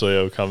yeah, eventually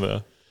it'll come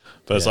there.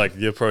 But it's like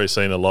you've probably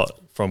seen a lot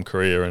from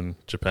Korea and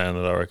Japan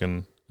that I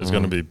reckon is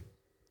going to be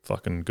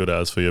fucking good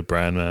as for your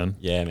brand, man.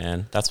 Yeah,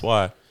 man. That's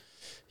why.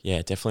 Yeah,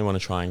 definitely want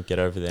to try and get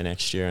over there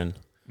next year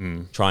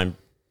and try and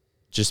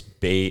just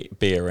be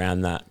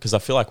around that, because I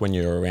feel like when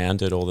you're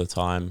around it all the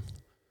time,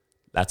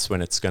 that's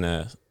when it's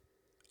gonna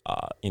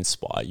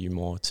inspire you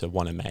more to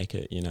want to make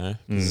it. You know,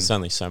 'cause there's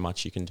only so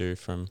much you can do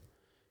from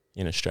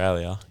in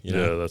Australia. You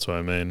know? Yeah, that's what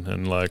I mean.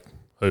 And like,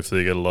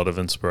 hopefully, you get a lot of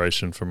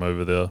inspiration from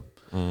over there.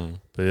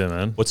 But yeah,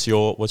 man. What's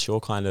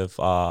your kind of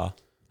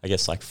I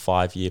guess like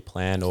 5-year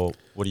plan, or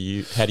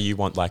how do you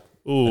want like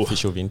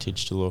official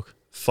vintage to look?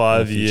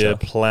 5-year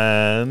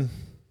plan.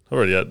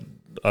 Already,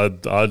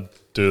 I'd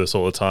do this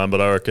all the time, but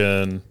I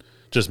reckon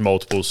just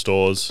multiple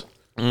stores.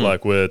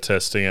 Like we're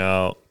testing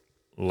out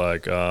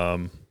like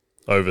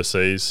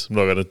overseas. I'm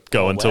not going to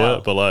go into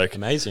it, but like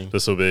amazing.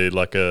 This will be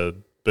like a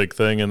big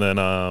thing, and then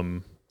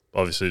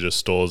obviously just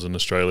stores in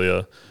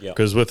Australia.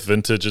 Because with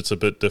vintage, it's a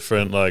bit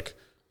different. Like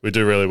we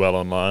do really well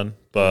online,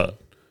 but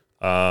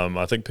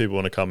I think people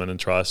want to come in and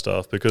try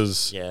stuff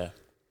because,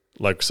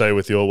 like say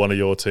with one of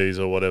your tees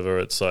or whatever,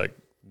 it's like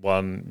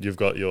you've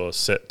got your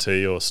set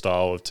tee or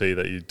style of tee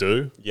that you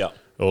do.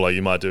 Or like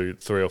you might do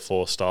 3 or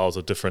 4 styles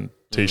of different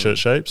t-shirt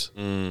shapes.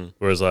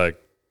 Whereas like,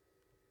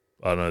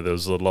 I don't know, there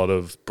was a lot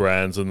of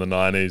brands in the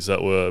 90s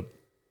that were,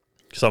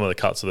 some of the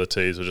cuts of the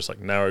tees were just like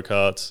narrow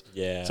cuts.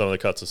 Some of the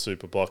cuts are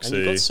super boxy. And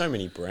you've got so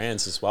many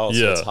brands as well,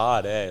 so it's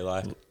hard,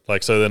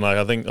 Like so then like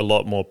I think a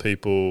lot more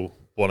people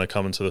want to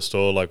come into the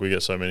store. Like we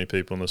get so many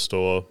people in the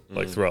store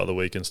like throughout the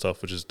week and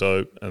stuff, which is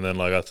dope. And then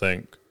like I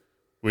think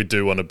we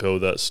do want to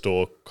build that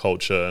store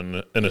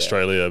culture in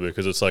Australia,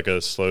 because it's like a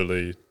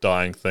slowly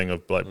dying thing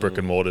of like brick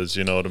and mortars,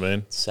 you know what I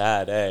mean?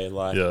 Sad,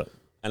 Like,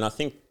 and I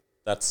think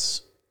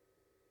it's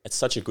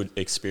such a good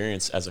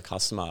experience as a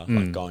customer,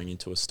 like going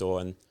into a store.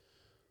 And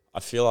I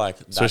feel like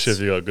especially if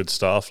you got good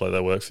staff like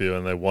that work for you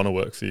and they want to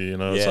work for you, you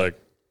know, it's like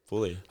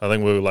fully. I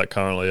think we're like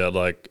currently at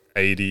like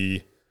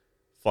 80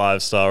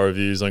 5-star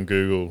reviews on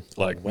Google,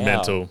 like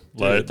mental.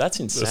 Dude, like that's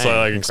insane. It's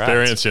like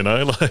experience, you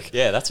know, like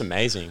that's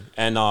amazing.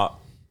 And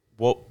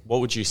what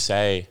would you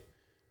say?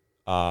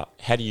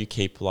 How do you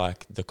keep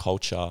like the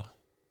culture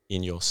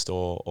in your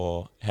store,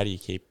 or how do you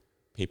keep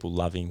people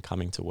loving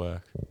coming to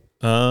work?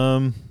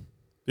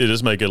 You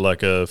just make it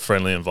like a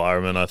friendly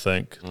environment. I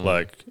think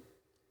like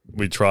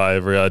we try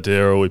every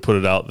idea or we put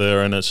it out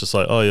there, and it's just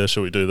like, oh yeah,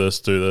 should we do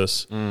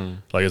this?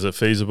 Like, is it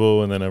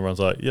feasible? And then everyone's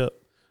like, yeah.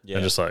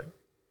 And just like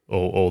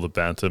all the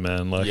banter,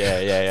 man. Like,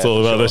 it's all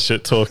about the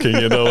shit talking.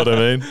 You know what I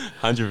mean?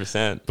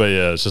 100%. But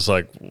yeah, it's just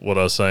like what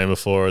I was saying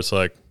before. It's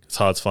like it's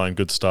hard to find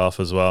good staff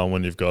as well. And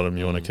when you've got them,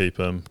 you want to keep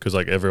them, because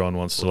like everyone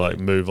wants to like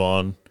move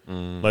on.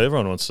 Like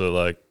everyone wants to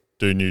like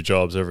do new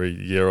jobs every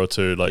year or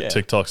two. Like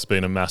TikTok's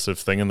been a massive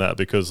thing in that,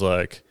 because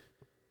like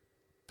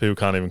people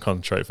can't even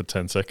concentrate for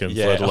 10 seconds,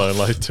 let alone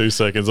like 2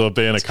 seconds, or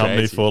be in a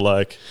company for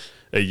like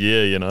a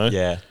year, you know?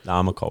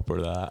 I'm a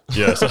culprit of that.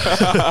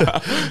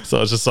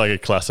 So it's just like a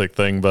classic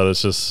thing, but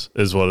it's just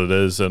is what it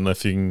is. And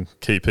if you can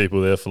keep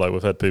people there for like,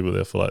 we've had people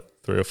there for like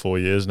 3 or 4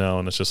 years now,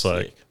 and it's just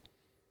like,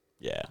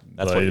 that's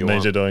like, what it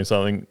means you're doing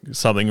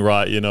something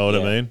right, you know what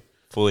I mean?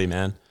 Fully,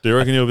 man. Do you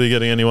reckon you'll be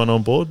getting anyone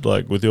on board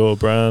like with your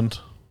brand?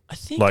 I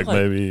think like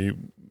maybe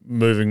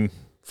moving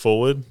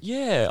forward?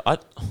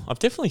 I've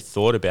definitely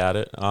thought about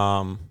it.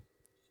 I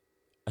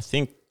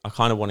think I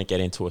kind of want to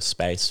get into a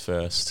space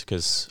first,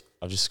 because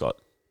I've just got...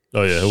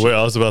 Oh yeah,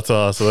 I was about to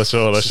ask, so that's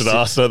what I should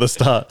ask at the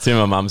start. It's in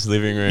my mum's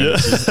living room.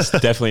 She's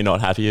definitely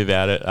not happy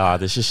about it.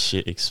 There's just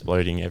shit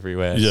exploding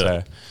everywhere.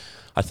 So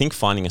I think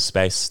finding a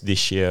space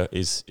this year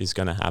is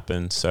going to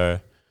happen. So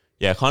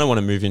I kind of want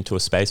to move into a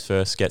space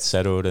first, get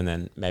settled, and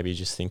then maybe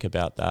just think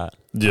about that.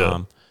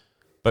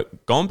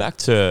 But going back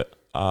to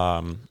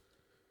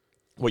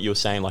what you were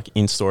saying, like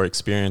in-store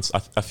experience,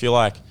 I feel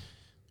like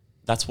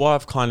that's why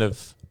I've kind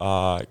of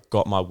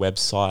got my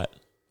website,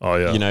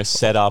 you know,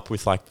 set up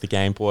with like the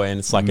Game Boy, and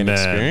it's like an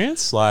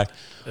experience. Like,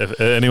 if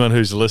anyone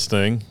who's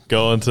listening,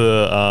 go onto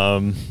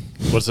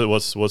what's the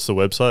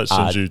website?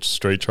 Shinzo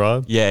Street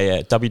Tribe.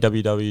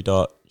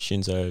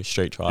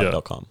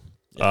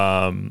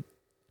 www.shinzostreettribe.com.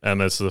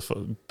 And it's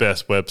the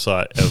best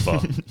website ever.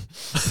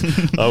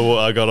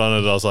 I got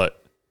on it, I was like,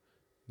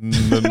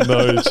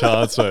 no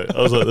chance, mate.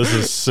 I was like, this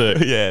is sick.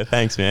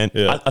 Thanks, man.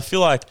 I feel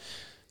like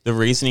the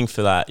reasoning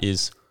for that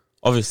is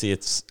obviously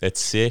it's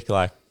sick.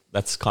 Like,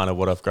 that's kind of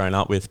what I've grown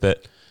up with,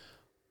 but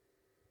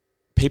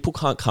people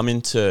can't come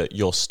into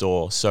your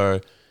store.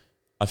 So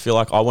I feel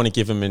like I want to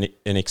give them an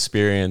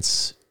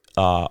experience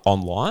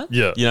online.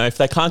 You know, if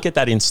they can't get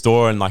that in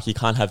store and like you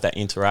can't have that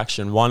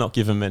interaction, why not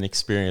give them an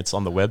experience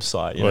on the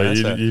website?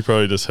 You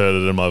probably just heard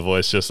it in my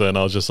voice just then.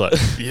 I was just like,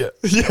 so good.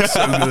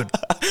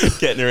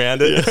 Getting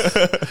around it.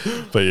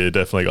 But you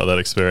definitely got that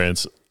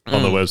experience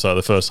on the website.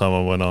 The first time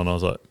I went on, I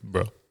was like,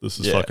 bro, this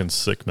is fucking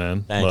sick,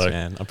 man. Thanks,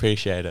 man. I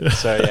appreciate it.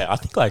 So I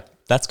think like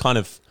that's kind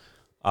of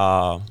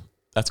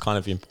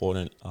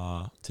important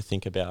to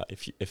think about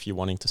if you're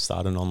wanting to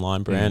start an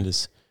online brand,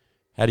 is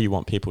how do you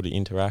want people to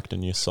interact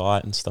on your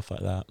site and stuff like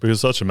that? Because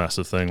it's such a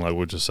massive thing, like we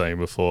were just saying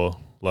before,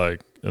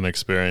 like an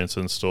experience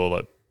in store,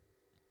 like,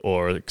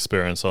 or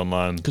experience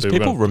online. Because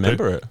people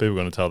remember it. People are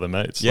going to tell their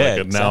mates.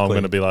 Yeah, Now I'm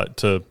going to be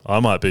like I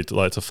might be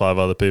like to 5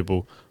 other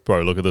people,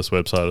 bro, look at this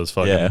website. It's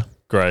fucking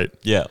great.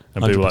 Yeah.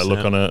 And people like 100%.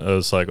 look on it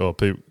as like, oh,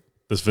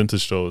 this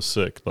vintage store was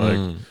sick. Like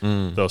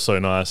they were so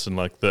nice, and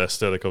like the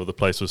aesthetic of the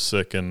place was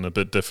sick and a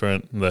bit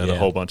different. They had a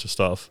whole bunch of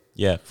stuff.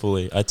 Yeah,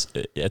 fully.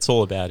 It's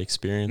all about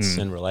experience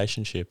and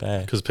relationship,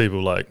 eh? Because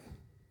people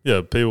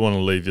people want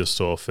to leave your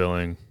store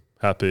feeling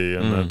happy,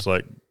 and it's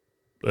like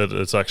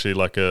it's actually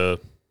like a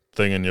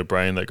thing in your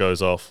brain that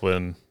goes off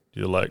when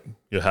you're like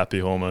your happy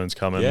hormones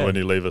come in when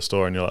you leave a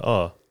store, and you're like,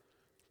 oh,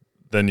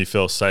 then you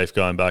feel safe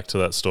going back to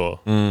that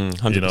store.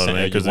 100%. You know what I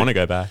mean? Because you want to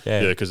go back.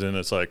 Yeah. Yeah, because then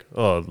it's like,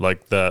 oh,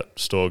 like that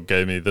store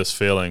gave me this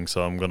feeling,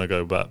 so I'm gonna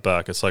go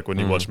back. It's like when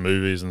you watch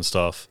movies and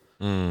stuff.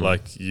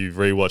 Like you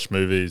rewatch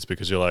movies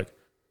because you're like,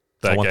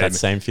 I want that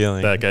same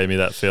feeling. That gave me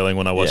that feeling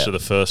when I watched it the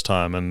first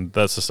time, and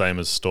that's the same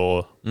as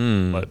store.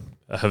 Like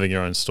having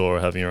your own store,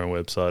 having your own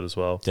website as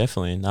well.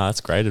 Definitely. No,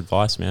 that's great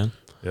advice, man.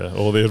 Yeah,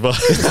 all the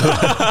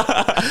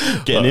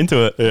advice. Getting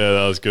into it. Yeah,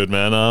 that was good,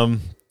 man.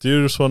 Do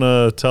you just want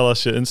to tell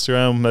us your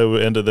Instagram? Maybe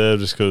we'll end it there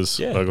just because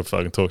I could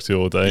fucking talk to you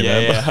all day,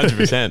 man. Yeah,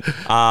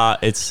 100%.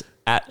 It's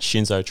at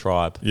Shinzo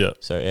Tribe. Yeah.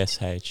 So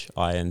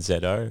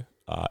SHINZO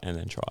and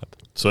then Tribe.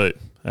 Sweet.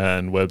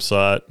 And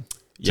website,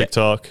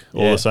 TikTok,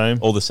 all the same?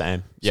 All the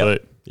same. Yep.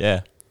 Sweet.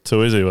 Yeah.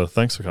 Too easy. Well,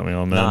 thanks for coming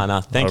on, man.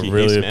 Nah, thank you. I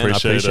really heaps, man.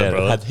 appreciate it,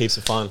 brother. I had heaps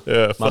of fun.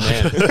 Yeah. My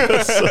man.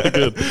 So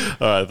good.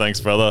 All right.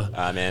 Thanks, brother.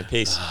 Man.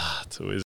 Peace. Too easy.